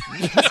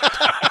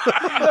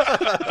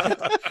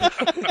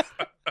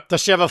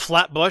 Does she have a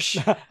flat bush?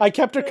 I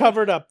kept her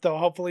covered up, though.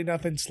 Hopefully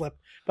nothing slipped.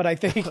 But I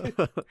think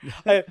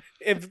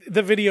if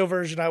the video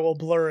version, I will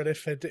blur it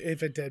if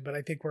it did. But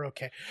I think we're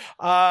okay.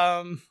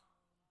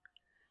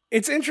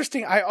 It's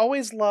interesting. I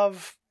always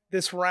love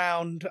this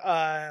round.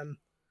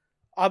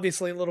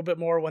 Obviously, a little bit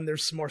more when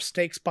there's some more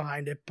stakes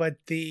behind it. But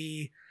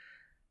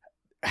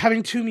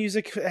having two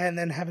music and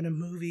then having a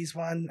movies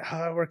one,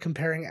 we're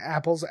comparing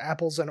apples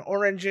and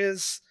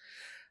oranges.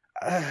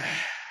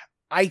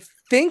 I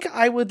think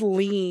I would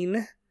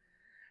lean.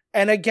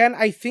 And again,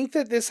 I think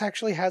that this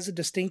actually has a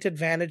distinct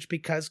advantage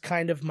because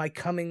kind of my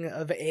coming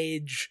of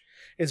age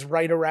is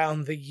right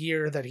around the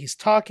year that he's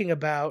talking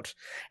about.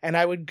 And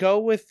I would go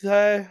with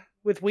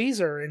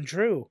Weezer and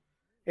Drew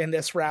in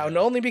this round,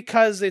 only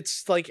because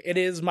it's like, it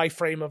is my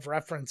frame of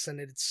reference and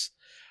it's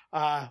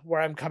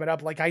where I'm coming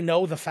up. Like, I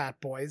know the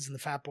Fat Boys and the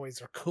Fat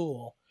Boys are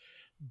cool,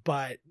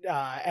 but,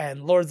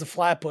 and Lords of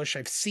Flatbush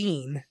I've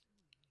seen,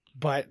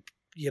 but,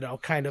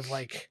 kind of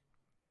like,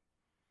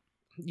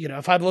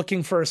 if I'm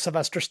looking for a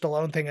Sylvester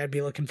Stallone thing, I'd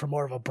be looking for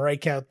more of a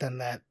breakout than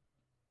that.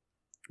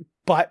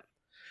 But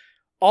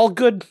all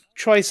good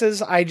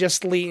choices. I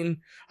just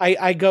lean.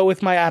 I go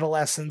with my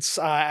adolescence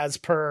as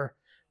per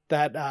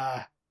that.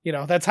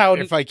 That's how.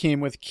 If I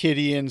came with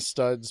Kitty and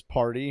Stud's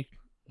Party,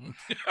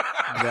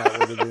 that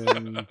would have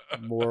been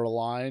more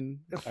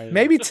aligned.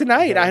 Maybe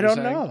tonight. I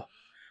don't know,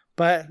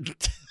 but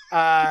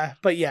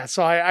yeah.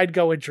 So I'd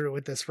go with Drew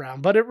with this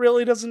round, but it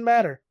really doesn't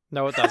matter.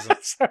 No, it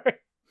doesn't. Sorry.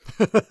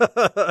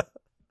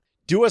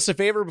 Do us a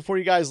favor before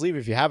you guys leave.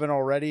 If you haven't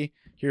already,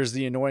 here's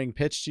the annoying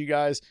pitch to you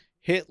guys.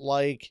 Hit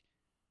like,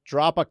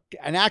 drop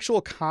an actual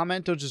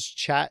comment, or just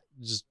chat,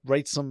 just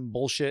write some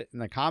bullshit in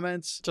the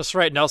comments. Just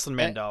write Nelson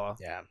Mandela.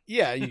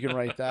 Yeah, you can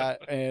write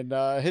that and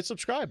hit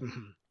subscribe.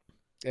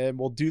 And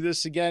we'll do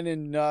this again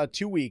in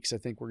 2 weeks. I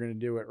think we're going to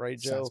do it, right,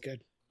 Joe? Sounds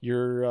good.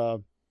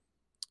 You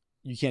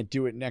can't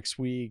do it next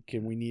week,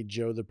 and we need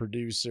Joe, the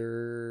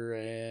producer,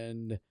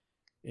 and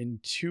in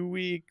 2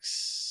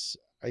 weeks,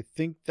 I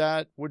think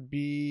that would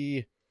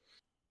be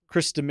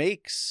Krista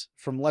Makes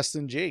from Less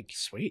Than Jake.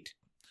 Sweet.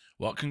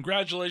 Well,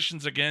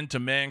 congratulations again to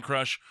Man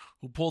Crush,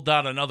 who pulled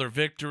out another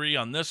victory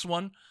on this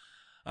one.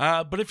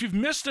 But if you've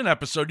missed an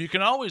episode, you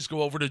can always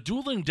go over to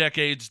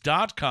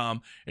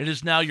duelingdecades.com. It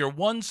is now your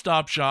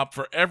one-stop shop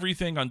for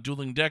everything on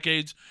Dueling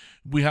Decades.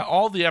 We have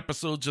all the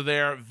episodes are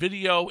there,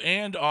 video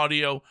and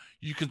audio.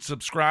 You can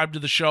subscribe to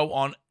the show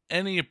on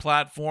any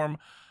platform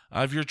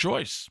of your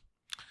choice.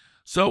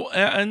 So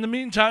in the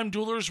meantime,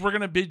 duelers, we're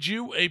going to bid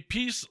you a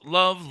peace,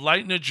 love,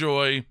 light, and a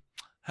joy.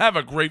 Have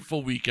a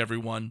grateful week,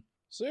 everyone.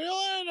 See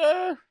you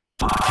later.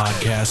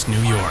 Podcast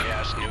New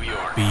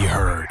York. Be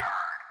heard.